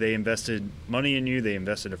 obviously they invested money in you. They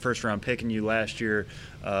invested a first-round pick in you last year.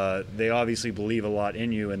 They obviously believe a lot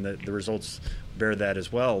in you, and the results bear that as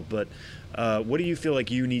well. But what do you feel like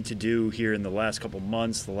you need to do here in the last couple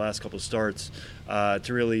months, the last couple starts, to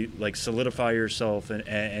really solidify yourself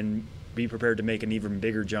and be prepared to make an even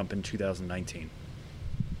bigger jump in 2019?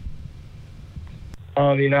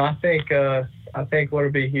 I think what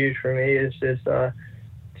would be huge for me is just to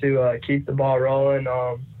keep the ball rolling.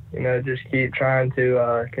 Just keep trying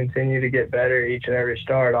to continue to get better each and every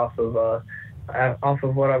start off of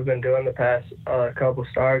what I've been doing the past couple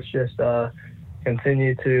starts. Just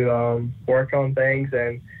continue to work on things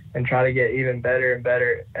and and try to get even better and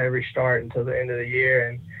better every start until the end of the year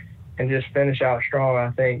and just finish out strong.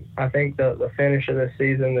 I think the finish of this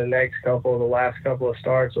season, the last couple of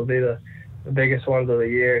starts will be the biggest ones of the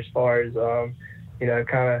year as far as,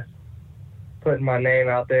 kind of putting my name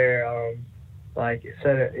out there, trying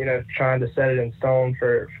to set it in stone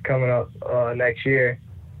for coming up next year.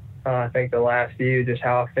 I think the last few, just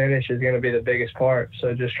how I finish is going to be the biggest part.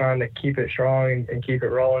 So just trying to keep it strong and keep it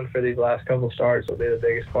rolling for these last couple of starts will be the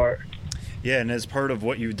biggest part. Yeah, and as part of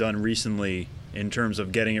what you've done recently in terms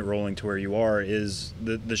of getting it rolling to where you are is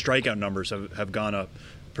the strikeout numbers have gone up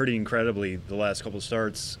pretty incredibly the last couple of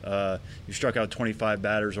starts. You struck out 25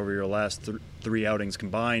 batters over your last three outings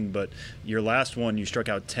combined, but your last one you struck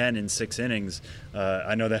out 10 in 6 innings.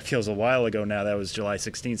 I know that feels a while ago now. That was July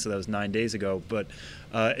 16th, so that was 9 days ago. But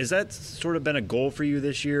has that sort of been a goal for you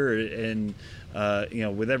this year? And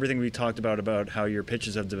with everything we talked about how your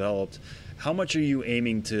pitches have developed, how much are you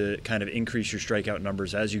aiming to kind of increase your strikeout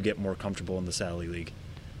numbers as you get more comfortable in the Sally League?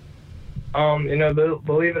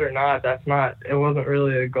 Believe it or not, it wasn't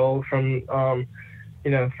really a goal from,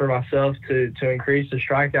 for myself to increase the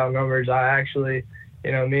strikeout numbers. I actually,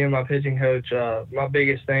 me and my pitching coach, my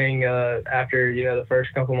biggest thing after, the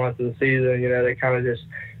first couple months of the season, they kind of just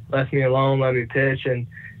left me alone, let me pitch.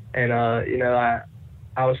 I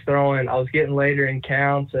was getting later in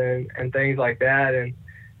counts and things like that.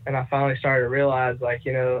 And I finally started to realize,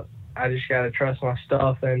 I just got to trust my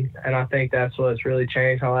stuff, and I think that's what's really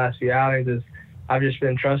changed my last few outings is I've just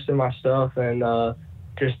been trusting my stuff and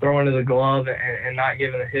just throwing to the glove and not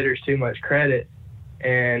giving the hitters too much credit.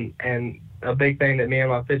 And a big thing that me and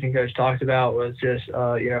my pitching coach talked about was just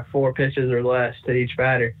 4 pitches or less to each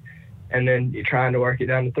batter, and then you're trying to work it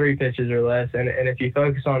down to 3 pitches or less. And if you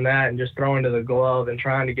focus on that and just throwing to the glove and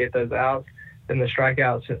trying to get those outs, then the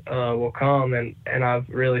strikeouts will come. And I've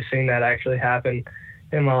really seen that actually happen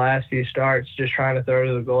in my last few starts, just trying to throw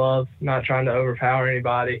to the glove, not trying to overpower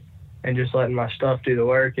anybody, and just letting my stuff do the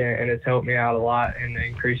work, and it's helped me out a lot in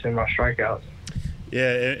increasing my strikeouts.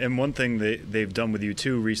 Yeah, and one thing they've done with you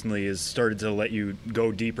too recently is started to let you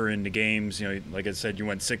go deeper into games. Like I said, you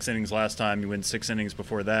went 6 innings last time, you went 6 innings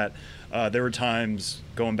before that. There were times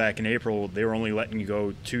going back in April, they were only letting you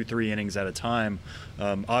go 2-3 innings at a time.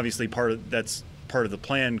 Obviously, that's part of the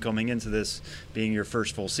plan coming into this being your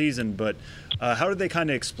first full season, but how did they kind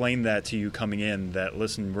of explain that to you coming in, that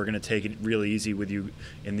listen, we're going to take it really easy with you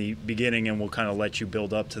in the beginning and we'll kind of let you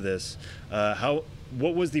build up to this?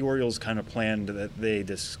 What was the Orioles kind of plan that they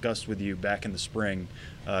discussed with you back in the spring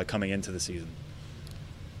coming into the season?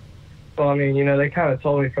 Well, they kind of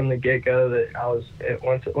told me from the get-go that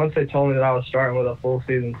once they told me that I was starting with a full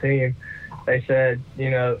season team, they said,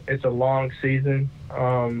 it's a long season.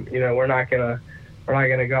 We're not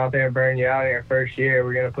gonna go out there and burn you out in your first year.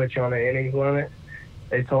 We're gonna put you on an innings limit.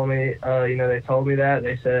 They told me, that.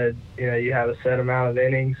 They said, you have a set amount of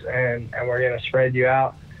innings, and we're gonna spread you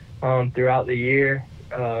out throughout the year.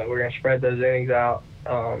 We're gonna spread those innings out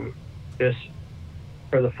just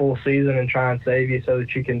for the full season and try and save you so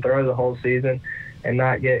that you can throw the whole season and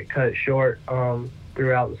not get cut short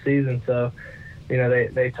throughout the season. So,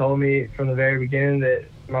 they told me from the very beginning that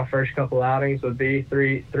my first couple outings would be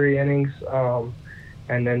three innings.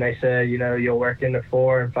 And then they said, you'll work into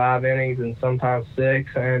 4 and 5 innings and sometimes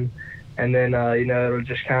 6. And then, it'll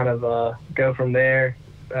just kind of go from there.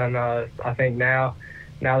 And I think now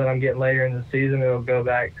that I'm getting later in the season, it'll go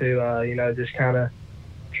back to, just kind of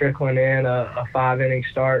trickling in a 5-inning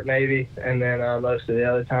start maybe. And then most of the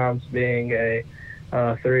other times being a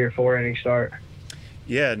 3 or 4 inning start.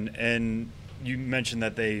 Yeah, and you mentioned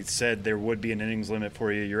that they said there would be an innings limit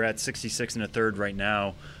for you. You're at 66 1/3 right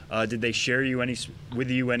now. Did they share with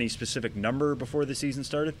you any specific number before the season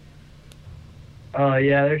started?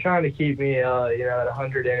 Yeah, they're trying to keep me, at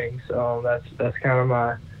 100 innings. That's kind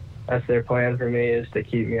of that's their plan for me, is to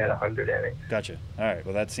keep me at 100 innings. Gotcha. All right.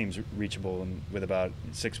 Well, that seems reachable, and with about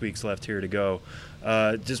 6 weeks left here to go.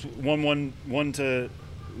 Just one to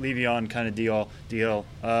leave you on, kind of DL.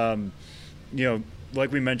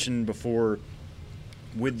 Like we mentioned before,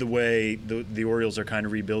 with the way the Orioles are kind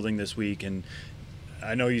of rebuilding this week, and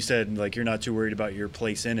I know you said you're not too worried about your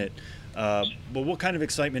place in it, but what kind of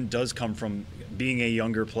excitement does come from being a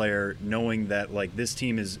younger player, knowing that this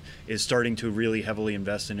team is starting to really heavily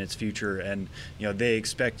invest in its future, and they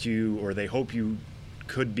expect you, or they hope you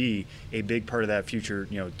could be a big part of that future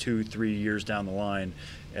 2-3 years down the line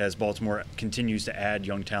as Baltimore continues to add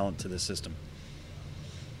young talent to the system?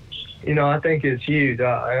 I think it's huge.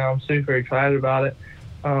 I'm super excited about it.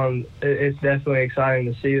 It's definitely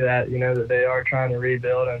exciting to see that, that they are trying to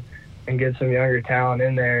rebuild and get some younger talent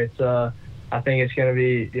in there. I think it's going to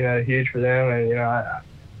be, huge for them. And,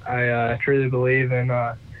 I truly believe in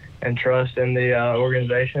and trust in the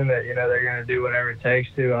organization that they're going to do whatever it takes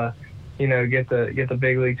to get the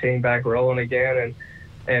big league team back rolling again.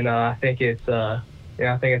 And I think it's I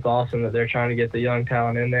think it's awesome that they're trying to get the young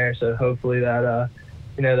talent in there. So hopefully that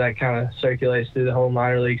that kind of circulates through the whole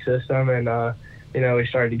minor league system, and we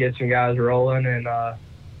start to get some guys rolling and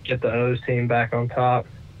get the O's team back on top.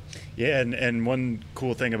 Yeah, and one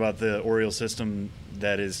cool thing about the Orioles system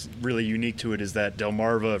that is really unique to it is that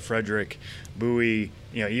Delmarva, Frederick, Bowie,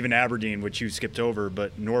 even Aberdeen, which you skipped over,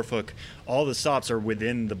 but Norfolk, all the stops are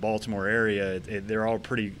within the Baltimore area. They're all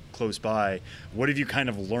pretty close by. What have you kind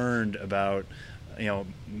of learned about,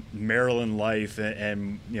 Maryland life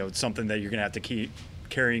and something that you're going to have to keep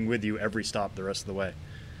carrying with you every stop the rest of the way?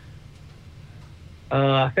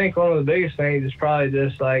 I think one of the biggest things is probably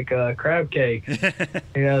just like crab cakes.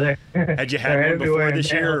 Had you had one before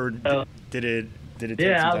this year, or did it take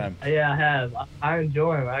some time? Yeah, I have. I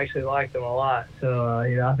enjoy them. I actually like them a lot. So,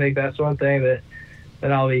 I think that's one thing that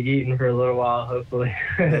I'll be eating for a little while, hopefully.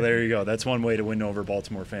 Well, there you go. That's one way to win over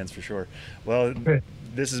Baltimore fans for sure. Well,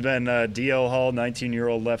 this has been D.L. Hall,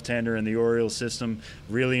 19-year-old left-hander in the Orioles system,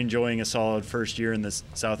 really enjoying a solid first year in the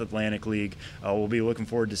South Atlantic League. We'll be looking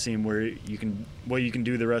forward to seeing what you can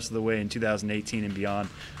do the rest of the way in 2018 and beyond.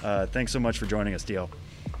 Thanks so much for joining us, D.L.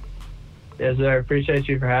 Yes, sir. Appreciate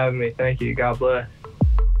you for having me. Thank you. God bless.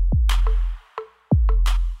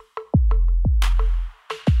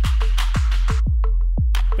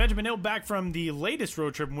 Benjamin Hill back from the latest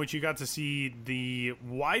road trip in which you got to see the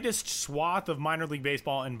widest swath of minor league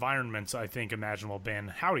baseball environments, I think, imaginable. Ben,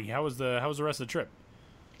 howdy. How was the rest of the trip?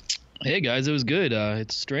 Hey guys, it was good.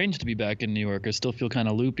 It's strange to be back in New York. I still feel kind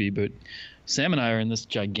of loopy, but Sam and I are in this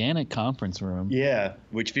gigantic conference room. Yeah,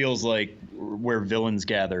 which feels like where villains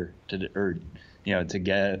gather to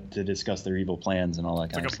discuss their evil plans and all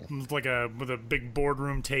that kind of stuff. With a big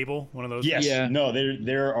boardroom table, one of those. Yes. Yeah. No,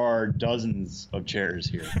 there are dozens of chairs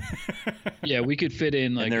here. Yeah, we could fit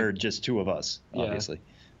in and there are just two of us, obviously.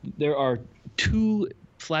 There are 2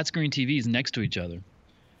 flat screen TVs next to each other.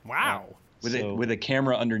 Wow. With a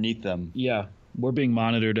camera underneath them. Yeah. We're being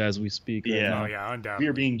monitored as we speak. Right now. Oh, yeah, undoubtedly. We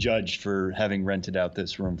are being judged for having rented out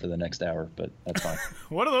this room for the next hour, but that's fine.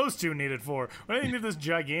 What are those two needed for? What do they need this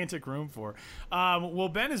gigantic room for? Well,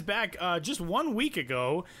 Ben is back. Just 1 week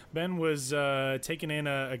ago, Ben was taking in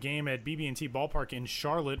a game at BB&T Ballpark in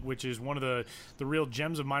Charlotte, which is one of the real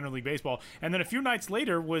gems of minor league baseball. And then a few nights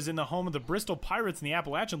later was in the home of the Bristol Pirates in the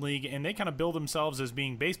Appalachian League, and they kind of bill themselves as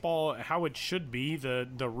being baseball how it should be,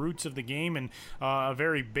 the roots of the game, and a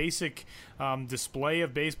very basic display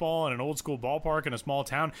of baseball in an old school ballpark in a small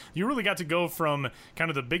town. You really got to go from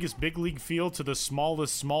kind of the biggest big league feel to the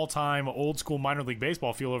smallest small time old school minor league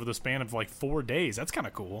baseball feel over the span of like 4 days. That's kind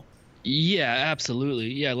of cool. Yeah,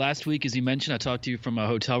 absolutely. Yeah, last week, as you mentioned, I talked to you from a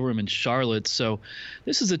hotel room in Charlotte. So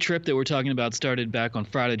this is a trip that we're talking about started back on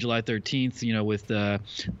Friday, July 13th, with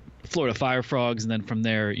Florida Fire Frogs, and then from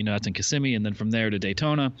there, that's in Kissimmee, and then from there to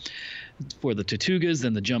Daytona for the Tortugas,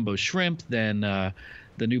 then the Jumbo Shrimp, then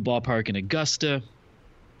the new ballpark in Augusta,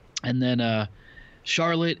 and then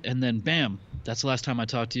Charlotte, and then bam, that's the last time I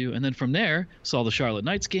talked to you. And then from there, saw the Charlotte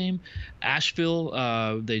Knights game.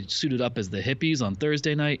 Asheville, they suited up as the Hippies on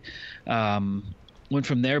Thursday night. Went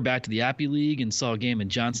from there back to the Appy League and saw a game in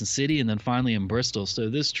Johnson City, and then finally in Bristol. So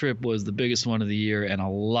this trip was the biggest one of the year, and a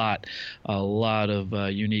lot of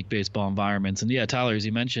unique baseball environments. And yeah, Tyler, as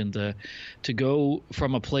you mentioned, to go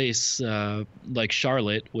from a place like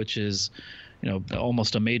Charlotte, which is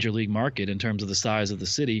almost a major league market in terms of the size of the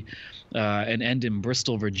city, and end in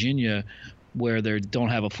Bristol, Virginia, where they don't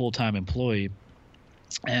have a full-time employee.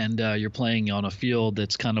 And you're playing on a field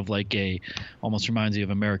that's kind of like almost reminds you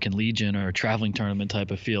of American Legion or a traveling tournament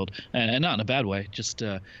type of field, and not in a bad way, just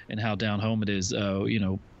in how down home it is.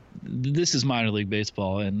 This is minor league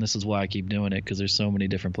baseball, and this is why I keep doing it, because there's so many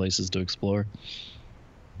different places to explore.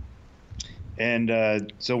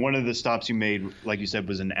 And so one of the stops you made, like you said,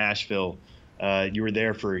 was in Asheville. You were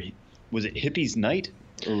there for, was it Hippies Night?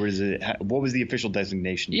 Or what was the official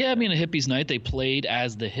designation? Yeah, I mean, a Hippies Night. They played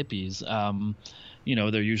as the Hippies.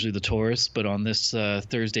 They're usually the tourists, but on this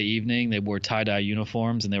Thursday evening, they wore tie-dye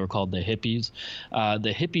uniforms, and they were called the Hippies.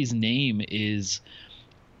 The Hippies name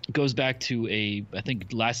goes back to I think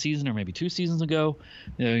last season or maybe 2 seasons ago.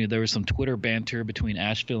 There was some Twitter banter between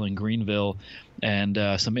Asheville and Greenville, and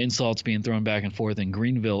some insults being thrown back and forth, and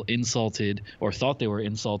Greenville insulted or thought they were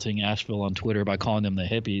insulting Asheville on Twitter by calling them the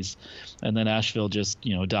Hippies, and then Asheville just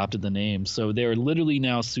adopted the name. So they're literally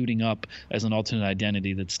now suiting up as an alternate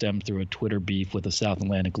identity that stemmed through a Twitter beef with a South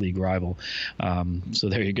Atlantic League rival. So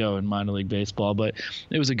there you go in minor league baseball. But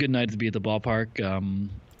it was a good night to be at the ballpark.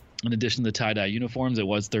 in addition to the tie-dye uniforms, it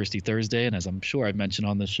was Thirsty Thursday, and as I'm sure I've mentioned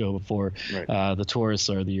on this show before, right. The tourists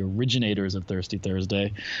are the originators of Thirsty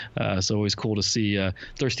Thursday. So always cool to see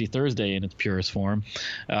Thirsty Thursday in its purest form.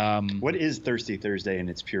 What is Thirsty Thursday in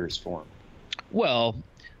its purest form? Well,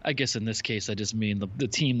 I guess in this case I just mean the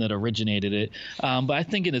team that originated it. But I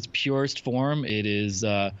think in its purest form, it is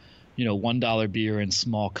 $1 beer in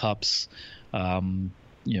small cups.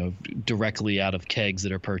 Directly out of kegs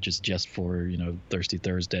that are purchased just for, Thirsty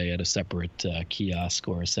Thursday at a separate kiosk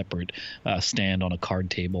or a separate stand on a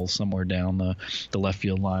card table somewhere down the left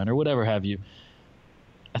field line or whatever have you.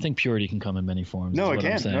 I think purity can come in many forms. No, it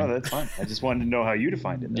can. No, that's fine. I just wanted to know how you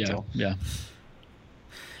defined it. That's all. Yeah.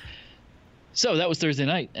 So that was Thursday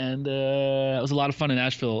night, and it was a lot of fun in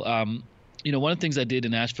Nashville. One of the things I did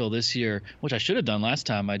in Nashville this year, which I should have done last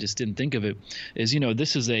time, I just didn't think of it, is,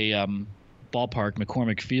 this is a ballpark,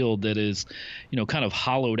 McCormick Field, that is, kind of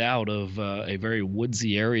hollowed out of a very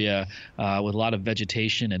woodsy area with a lot of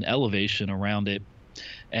vegetation and elevation around it.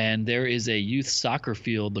 And there is a youth soccer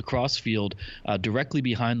field, lacrosse field, directly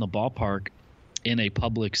behind the ballpark in a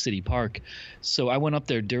public city park. So I went up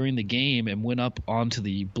there during the game and went up onto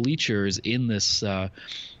the bleachers in this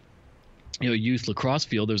youth lacrosse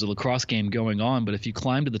field. There's a lacrosse game going on, but if you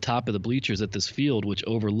climb to the top of the bleachers at this field, which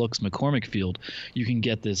overlooks McCormick Field, you can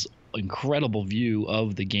get this incredible view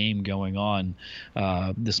of the game going on,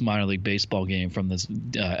 this minor league baseball game from this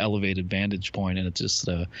elevated vantage point, and it's just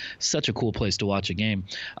such a cool place to watch a game.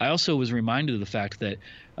 I also was reminded of the fact that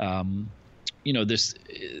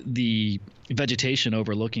the vegetation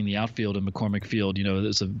overlooking the outfield in McCormick Field,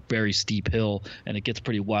 there's a very steep hill and it gets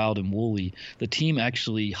pretty wild and woolly. The team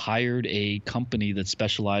actually hired a company that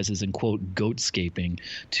specializes in, quote, goatscaping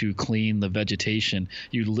to clean the vegetation.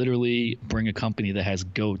 You literally bring a company that has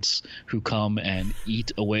goats who come and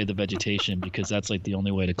eat away the vegetation because that's like the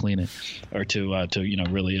only way to clean it or to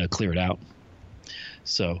really clear it out.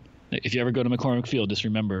 So if you ever go to McCormick Field, just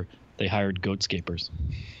remember they hired goatscapers.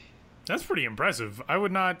 That's pretty impressive. I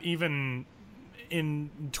would not even, in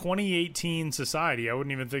 2018 society, I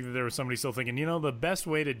wouldn't even think that there was somebody still thinking, the best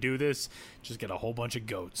way to do this, just get a whole bunch of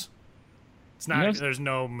goats. It's not, there's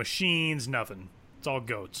no machines, nothing. It's all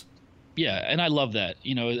goats. Yeah, and I love that.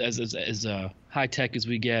 As high tech as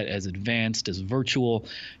we get, as advanced, as virtual,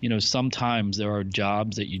 sometimes there are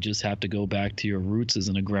jobs that you just have to go back to your roots as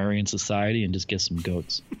an agrarian society and just get some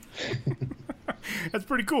goats. That's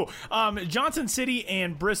pretty cool. Johnson City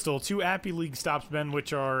and Bristol, two Appy League stops, Ben,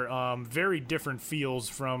 which are very different feels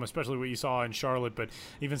from especially what you saw in Charlotte, but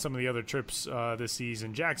even some of the other trips this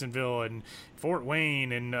season, Jacksonville and Fort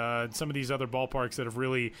Wayne and some of these other ballparks that have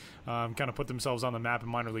really kind of put themselves on the map in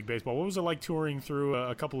minor league baseball. What was it like touring through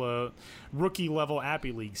a couple of rookie-level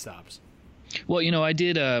Appy League stops? Well, I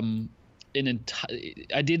did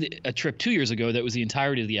I did a trip 2 years ago that was the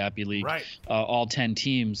entirety of the Appy League, right. All 10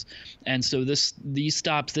 teams. And so these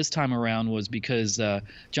stops this time around was because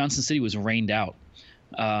Johnson City was rained out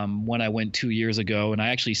when I went 2 years ago, and I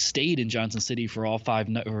actually stayed in Johnson City for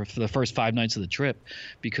for the first 5 nights of the trip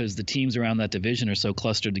because the teams around that division are so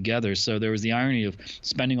clustered together. So there was the irony of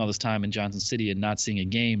spending all this time in Johnson City and not seeing a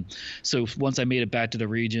game. So once I made it back to the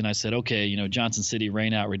region, I said, okay, Johnson City,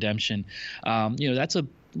 rain out, redemption. That's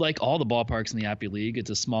like all the ballparks in the Appy League, it's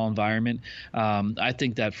a small environment. I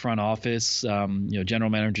think that front office, General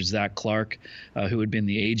Manager Zach Clark, who had been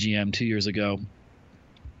the AGM 2 years ago,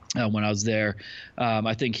 when I was there,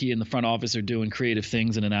 I think he and the front office are doing creative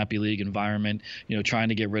things in an Appy League environment, trying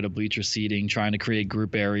to get rid of bleacher seating, trying to create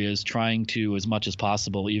group areas, trying to, as much as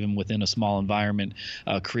possible, even within a small environment,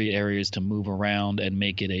 create areas to move around and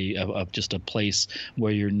make it just a place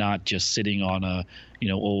where you're not just sitting on a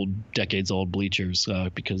decades old bleachers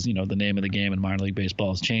because, the name of the game in minor league baseball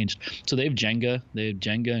has changed. So they have Jenga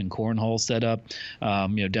and cornhole set up,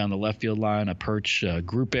 down the left field line, a perch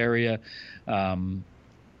group area.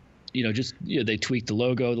 They tweaked the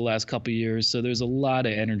logo the last couple of years. So there's a lot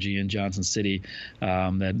of energy in Johnson City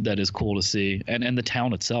that is cool to see. And the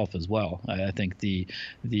town itself as well. I think the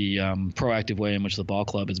proactive way in which the ball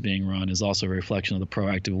club is being run is also a reflection of the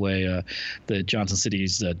proactive way that Johnson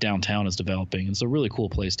City's downtown is developing. It's a really cool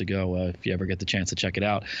place to go if you ever get the chance to check it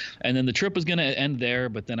out. And then the trip was going to end there,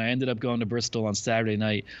 but then I ended up going to Bristol on Saturday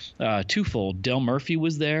night twofold. Dale Murphy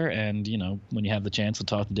was there, and when you have the chance to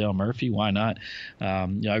talk to Dale Murphy, why not?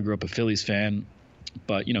 I grew up a Phillies fan.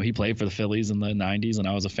 But, he played for the Phillies in the 90s, and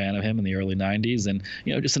I was a fan of him in the early 90s. And,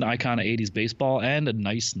 just an icon of 80s baseball and a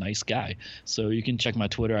nice guy. So you can check my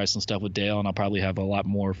Twitter. I have some stuff with Dale, and I'll probably have a lot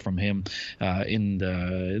more from him in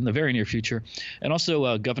the very near future. And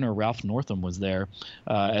also Governor Ralph Northam was there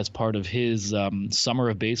as part of his summer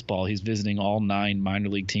of baseball. He's visiting all 9 minor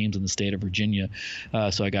league teams in the state of Virginia.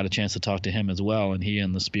 So I got a chance to talk to him as well. And he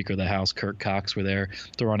and the Speaker of the House, Kurt Cox, were there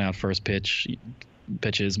throwing out first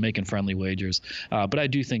pitches, making friendly wagers. But I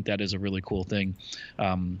do think that is a really cool thing.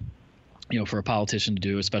 For a politician to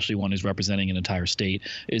do, especially one who's representing an entire state,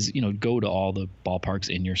 is, go to all the ballparks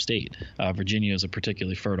in your state. Virginia is a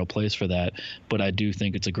particularly fertile place for that, but I do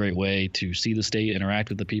think it's a great way to see the state, interact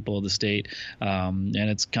with the people of the state, and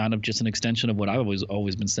it's kind of just an extension of what I've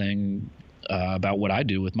always been saying about what I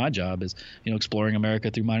do with my job is, exploring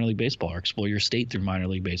America through minor league baseball, or explore your state through minor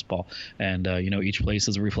league baseball. And, each place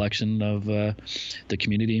is a reflection of the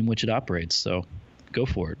community in which it operates. So go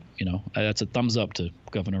for it. That's a thumbs up to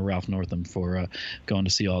Governor Ralph Northam for going to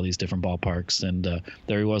see all these different ballparks. And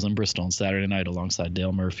there he was in Bristol on Saturday night alongside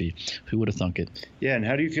Dale Murphy. Who would have thunk it? Yeah. And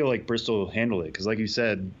how do you feel like Bristol handled it? Because like you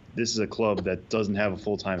said, this is a club that doesn't have a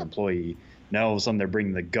full-time employee. Now all of a sudden they're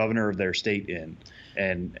bringing the governor of their state in.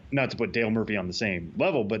 And not to put Dale Murphy on the same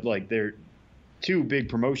level, but like they're 2 big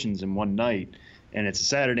promotions in one night, and it's a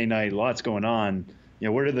Saturday night, lots going on.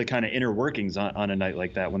 What are the kind of inner workings on a night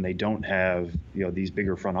like that when they don't have, these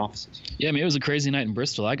bigger front offices? Yeah, it was a crazy night in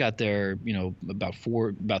Bristol. I got there, about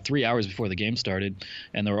 3 hours before the game started,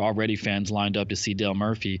 and there were already fans lined up to see Dale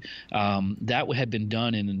Murphy. That had been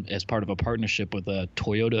done as part of a partnership with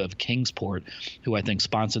Toyota of Kingsport, who I think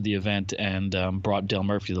sponsored the event and brought Dale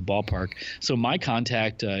Murphy to the ballpark. So my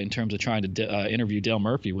contact in terms of trying to interview Dale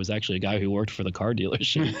Murphy was actually a guy who worked for the car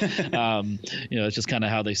dealership. It's just kind of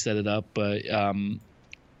how they set it up. But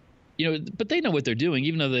but they know what they're doing,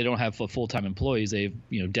 even though they don't have full-time employees. They've,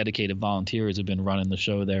 dedicated volunteers have been running the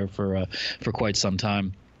show there for quite some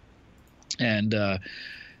time.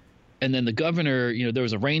 And then the governor, there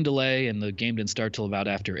was a rain delay and the game didn't start till about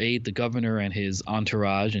after 8. The governor and his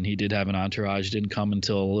entourage, and he did have an entourage, didn't come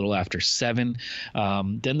until a little after 7.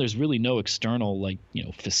 Then there's really no external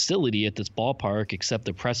facility at this ballpark except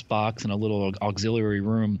the press box and a little auxiliary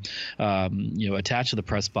room, attached to the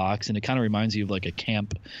press box. And it kind of reminds you of like a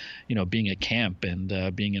camp, being a camp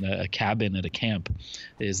and being in a cabin at a camp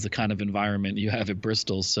is the kind of environment you have at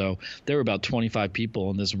Bristol. So there were about 25 people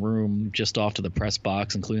in this room just off to the press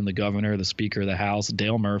box, including the governor, the Speaker of the House,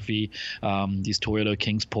 Dale Murphy, these Toyota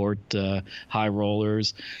Kingsport high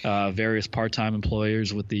rollers, various part-time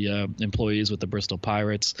employees with the Bristol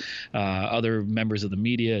Pirates, other members of the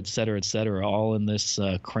media, et cetera, all in this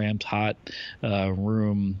cramped, hot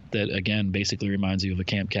room that, again, basically reminds you of a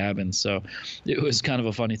camp cabin. So it was kind of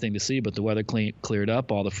a funny thing to see, but the weather cleared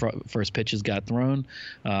up. All the first pitches got thrown,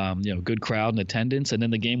 good crowd in attendance, and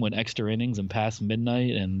then the game went extra innings and past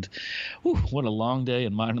midnight, and what a long day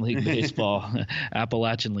in minor league baseball,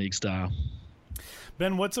 Appalachian League style.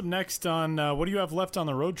 Ben, what's up next on what do you have left on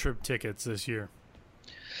the road trip tickets this year?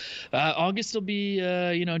 August will be,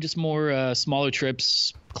 just more smaller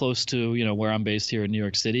trips close to, where I'm based here in New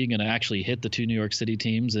York City. Going to actually hit the 2 New York City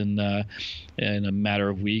teams in a matter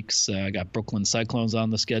of weeks. I got Brooklyn Cyclones on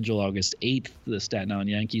the schedule August 8th, the Staten Island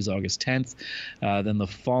Yankees August 10th. Then the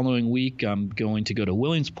following week, I'm going to go to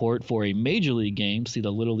Williamsport for a major league game, see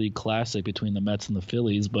the Little League Classic between the Mets and the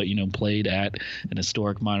Phillies, but, played at an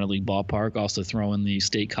historic minor league ballpark. Also throw in the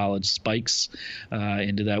State College Spikes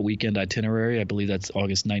into that weekend itinerary. I believe that's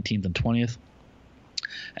August 19th and 20th.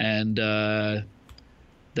 And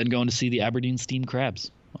then going to see the Aberdeen Steam Crabs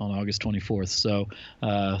on August 24th. So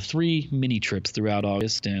 3 mini trips throughout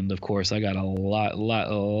August. And, of course, I got a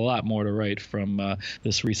lot more to write from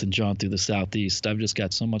this recent jaunt through the Southeast. I've just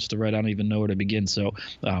got so much to write, I don't even know where to begin. So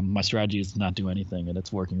my strategy is to not do anything, and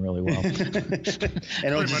it's working really well. And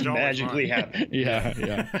it'll just magically happen.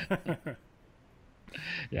 Yeah.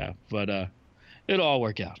 Yeah, but it'll all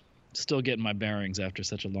work out. Still getting my bearings after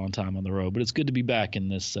such a long time on the road, but it's good to be back in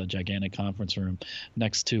this gigantic conference room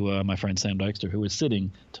next to my friend Sam Dykstra, who is sitting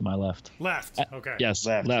to my left. Okay. Yes,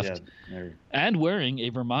 left. Yeah. And wearing a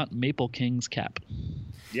Vermont Maple Kings cap.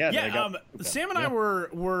 Yeah. Sam and I were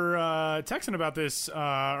texting about this, or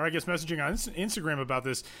I guess messaging on Instagram about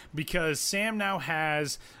this, because Sam now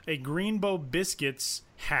has a Greenbow Biscuits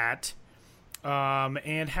hat.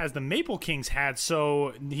 And has the Maple Kings hat,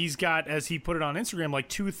 so he's got, as he put it on Instagram, like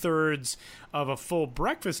 2/3 of a full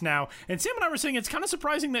breakfast now. And Sam and I were saying it's kind of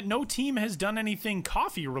surprising that no team has done anything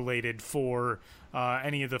coffee related for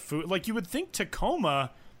any of the food. Like, you would think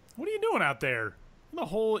Tacoma, what are you doing out there?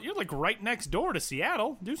 You're like right next door to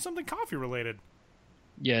Seattle. Do something coffee related.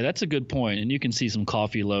 Yeah, that's a good point. And you can see some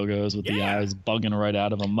coffee logos with the eyes bugging right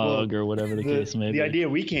out of a mug or whatever the case may be. The idea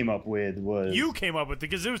we came up with was... You came up with it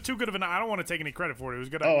because it was too good of an... I don't want to take any credit for it. It was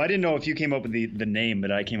good. Oh, I didn't know if you came up with the name,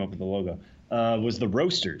 but I came up with the logo. Was the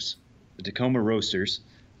Roasters, the Tacoma Roasters.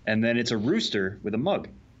 And then it's a rooster with a mug.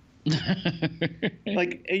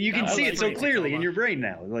 Like, you can see it so clearly in your brain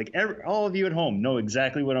now. Like, all of you at home know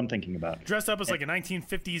exactly what I'm thinking about. Dressed up as like a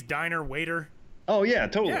 1950s diner waiter. Oh, yeah,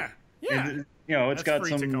 totally. Yeah. And, it's got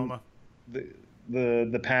some Tacoma.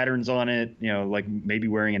 the patterns on it, like maybe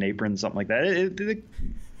wearing an apron, something like that.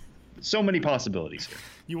 So many possibilities here.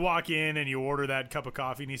 You walk in and you order that cup of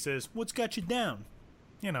coffee and he says, "What's got you down?"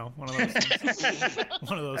 One of those things.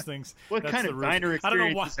 One of those things. What kind of diner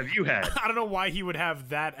experiences have you had? I don't know why he would have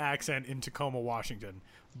that accent in Tacoma, Washington.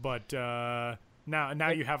 But now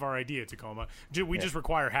you have our idea, Tacoma. We just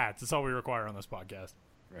require hats. That's all we require on this podcast.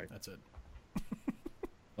 Right. That's it.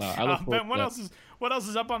 Ben, what else is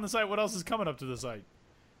up on the site? What else is coming up to the site?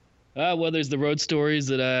 Well, there's the road stories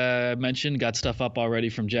that I mentioned. Got stuff up already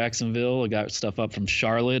from Jacksonville. I got stuff up from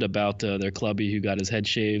Charlotte about their clubby who got his head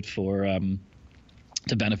shaved for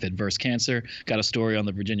to benefit versus cancer. Got a story on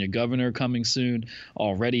the Virginia governor coming soon.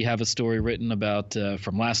 Already have a story written about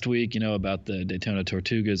from last week, about the Daytona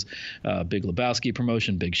Tortugas Big Lebowski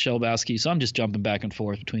promotion, Big Shelbowski. So I'm just jumping back and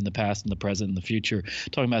forth between the past and the present and the future,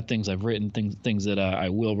 talking about things I've written, things that I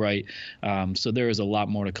will write. So there is a lot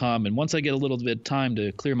more to come. And once I get a little bit of time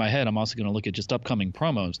to clear my head, I'm also going to look at just upcoming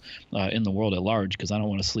promos in the world at large, because I don't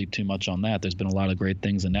want to sleep too much on that. There's been a lot of great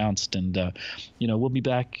things announced. And, we'll be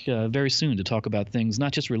back very soon to talk about things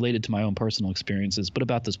not just related to my own personal experiences, but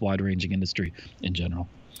about this wide-ranging industry in general.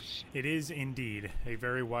 It is indeed a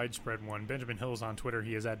very widespread one. Benjamin Hill's on Twitter.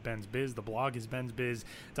 He is at Ben's Biz. The blog is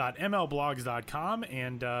bensbiz.mlblogs.com.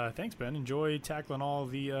 And thanks, Ben. Enjoy tackling all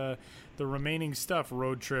the remaining stuff,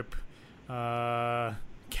 road trip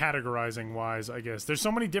categorizing-wise, I guess. There's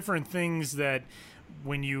so many different things that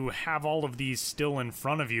when you have all of these still in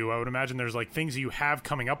front of you, I would imagine there's like things that you have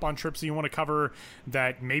coming up on trips that you want to cover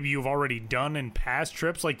that maybe you've already done in past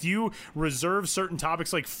trips. Like, do you reserve certain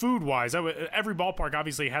topics, like food-wise? Every ballpark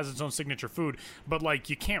obviously has its own signature food, but like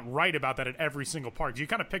you can't write about that at every single park. Do you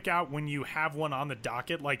kind of pick out when you have one on the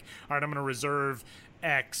docket, like, all right, I'm going to reserve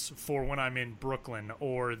X for when I'm in Brooklyn,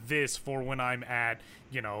 or this for when I'm at,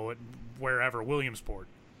 wherever, Williamsport?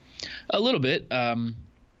 A little bit.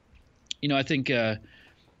 I think,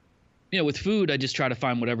 with food, I just try to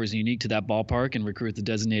find whatever's unique to that ballpark and recruit the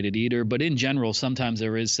designated eater. But in general, sometimes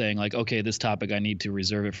there is saying like, okay, this topic, I need to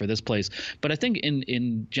reserve it for this place. But I think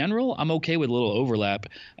in general, I'm okay with a little overlap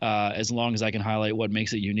as long as I can highlight what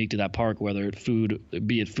makes it unique to that park, whether it's food,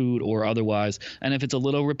 be it food or otherwise. And if it's a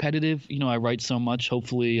little repetitive, I write so much,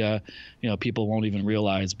 hopefully, people won't even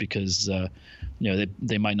realize because,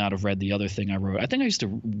 they might not have read the other thing I wrote. I think I used to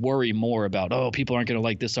worry more about, people aren't going to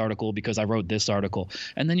like this article because I wrote this article.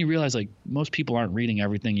 And then you realize, like, most people aren't reading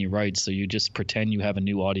everything you write, so you just pretend you have a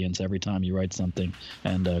new audience every time you write something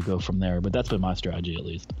and go from there. But that's been my strategy, at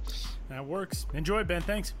least. That works. Enjoy it, Ben.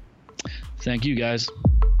 Thanks. Thank you, guys.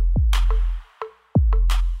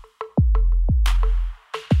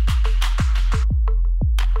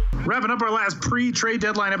 Wrapping up our last pre-trade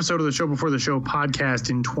deadline episode of the Show Before the Show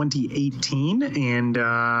podcast in 2018, and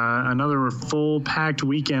another full-packed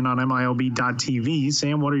weekend on MILB.TV.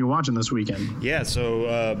 Sam, what are you watching this weekend? Yeah,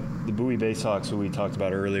 so the Bowie Bay Sox, who we talked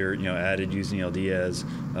about earlier, added Yusniel Diaz,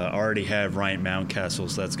 already have Ryan Mountcastle,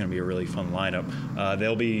 so that's going to be a really fun lineup.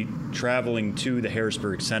 They'll be traveling to the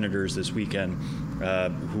Harrisburg Senators this weekend,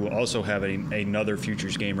 who also have another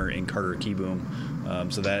futures gamer in Carter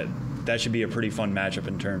Keyboom. So that should be a pretty fun matchup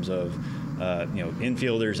in terms of,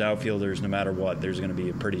 infielders, outfielders, no matter what. There's going to be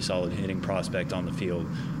a pretty solid hitting prospect on the field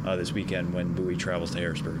this weekend when Bowie travels to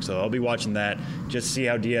Harrisburg. So I'll be watching that just to see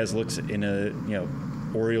how Diaz looks in a,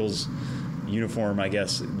 Orioles uniform, I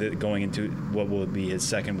guess, going into what will be his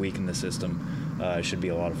second week in the system. Should be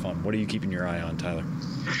a lot of fun. What are you keeping your eye on, Tyler?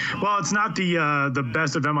 Well, it's not the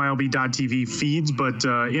best of MILB.TV feeds, but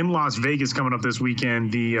in Las Vegas coming up this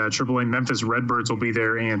weekend, the AAA Memphis Redbirds will be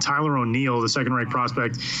there, and Tyler O'Neill, the second-ranked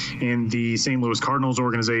prospect in the St. Louis Cardinals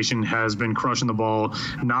organization, has been crushing the ball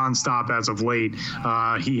nonstop as of late.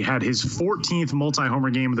 He had his 14th multi-homer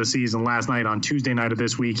game of the season last night on Tuesday night of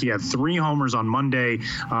this week. He had 3 homers on Monday.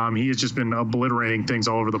 He has just been obliterating things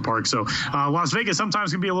all over the park. So Las Vegas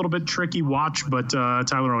sometimes can be a little bit tricky watch, but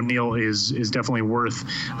Tyler O'Neill is definitely worth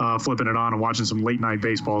flipping it on and watching some late night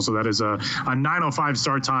baseball. So that is a 9:05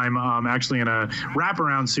 start time, actually in a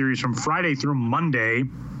wraparound series from Friday through Monday.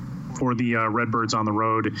 for the Redbirds on the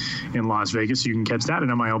road in Las Vegas. You can catch that at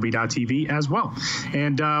MILB.TV as well.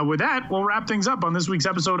 And with that, we'll wrap things up on this week's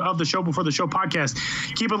episode of the Show Before the Show podcast.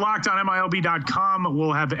 Keep it locked on MILB.com.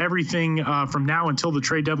 We'll have everything from now until the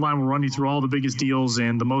trade deadline. We'll run you through all the biggest deals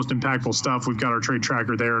and the most impactful stuff. We've got our trade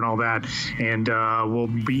tracker there and all that. And we'll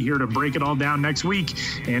be here to break it all down next week.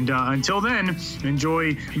 And until then,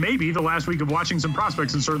 enjoy maybe the last week of watching some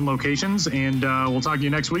prospects in certain locations. And we'll talk to you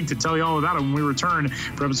next week to tell you all about it when we return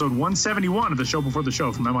for episode 171 of the Show Before the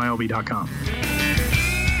Show from MILB.com.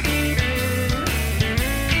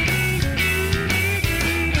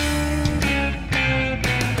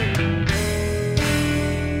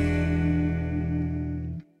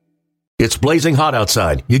 It's blazing hot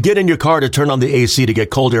outside. You get in your car to turn on the AC to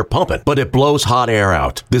get cold air pumping, but it blows hot air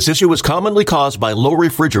out. This issue is commonly caused by low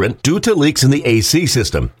refrigerant due to leaks in the AC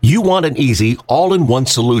system. You want an easy, all-in-one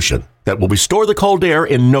solution that will restore the cold air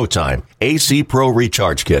in no time. AC Pro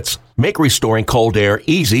Recharge Kits make restoring cold air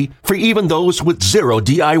easy for even those with zero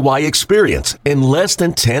DIY experience in less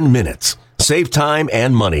than 10 minutes. Save time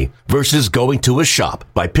and money versus going to a shop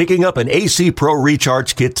by picking up an AC Pro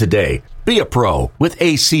Recharge Kit today. Be a pro with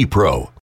AC Pro.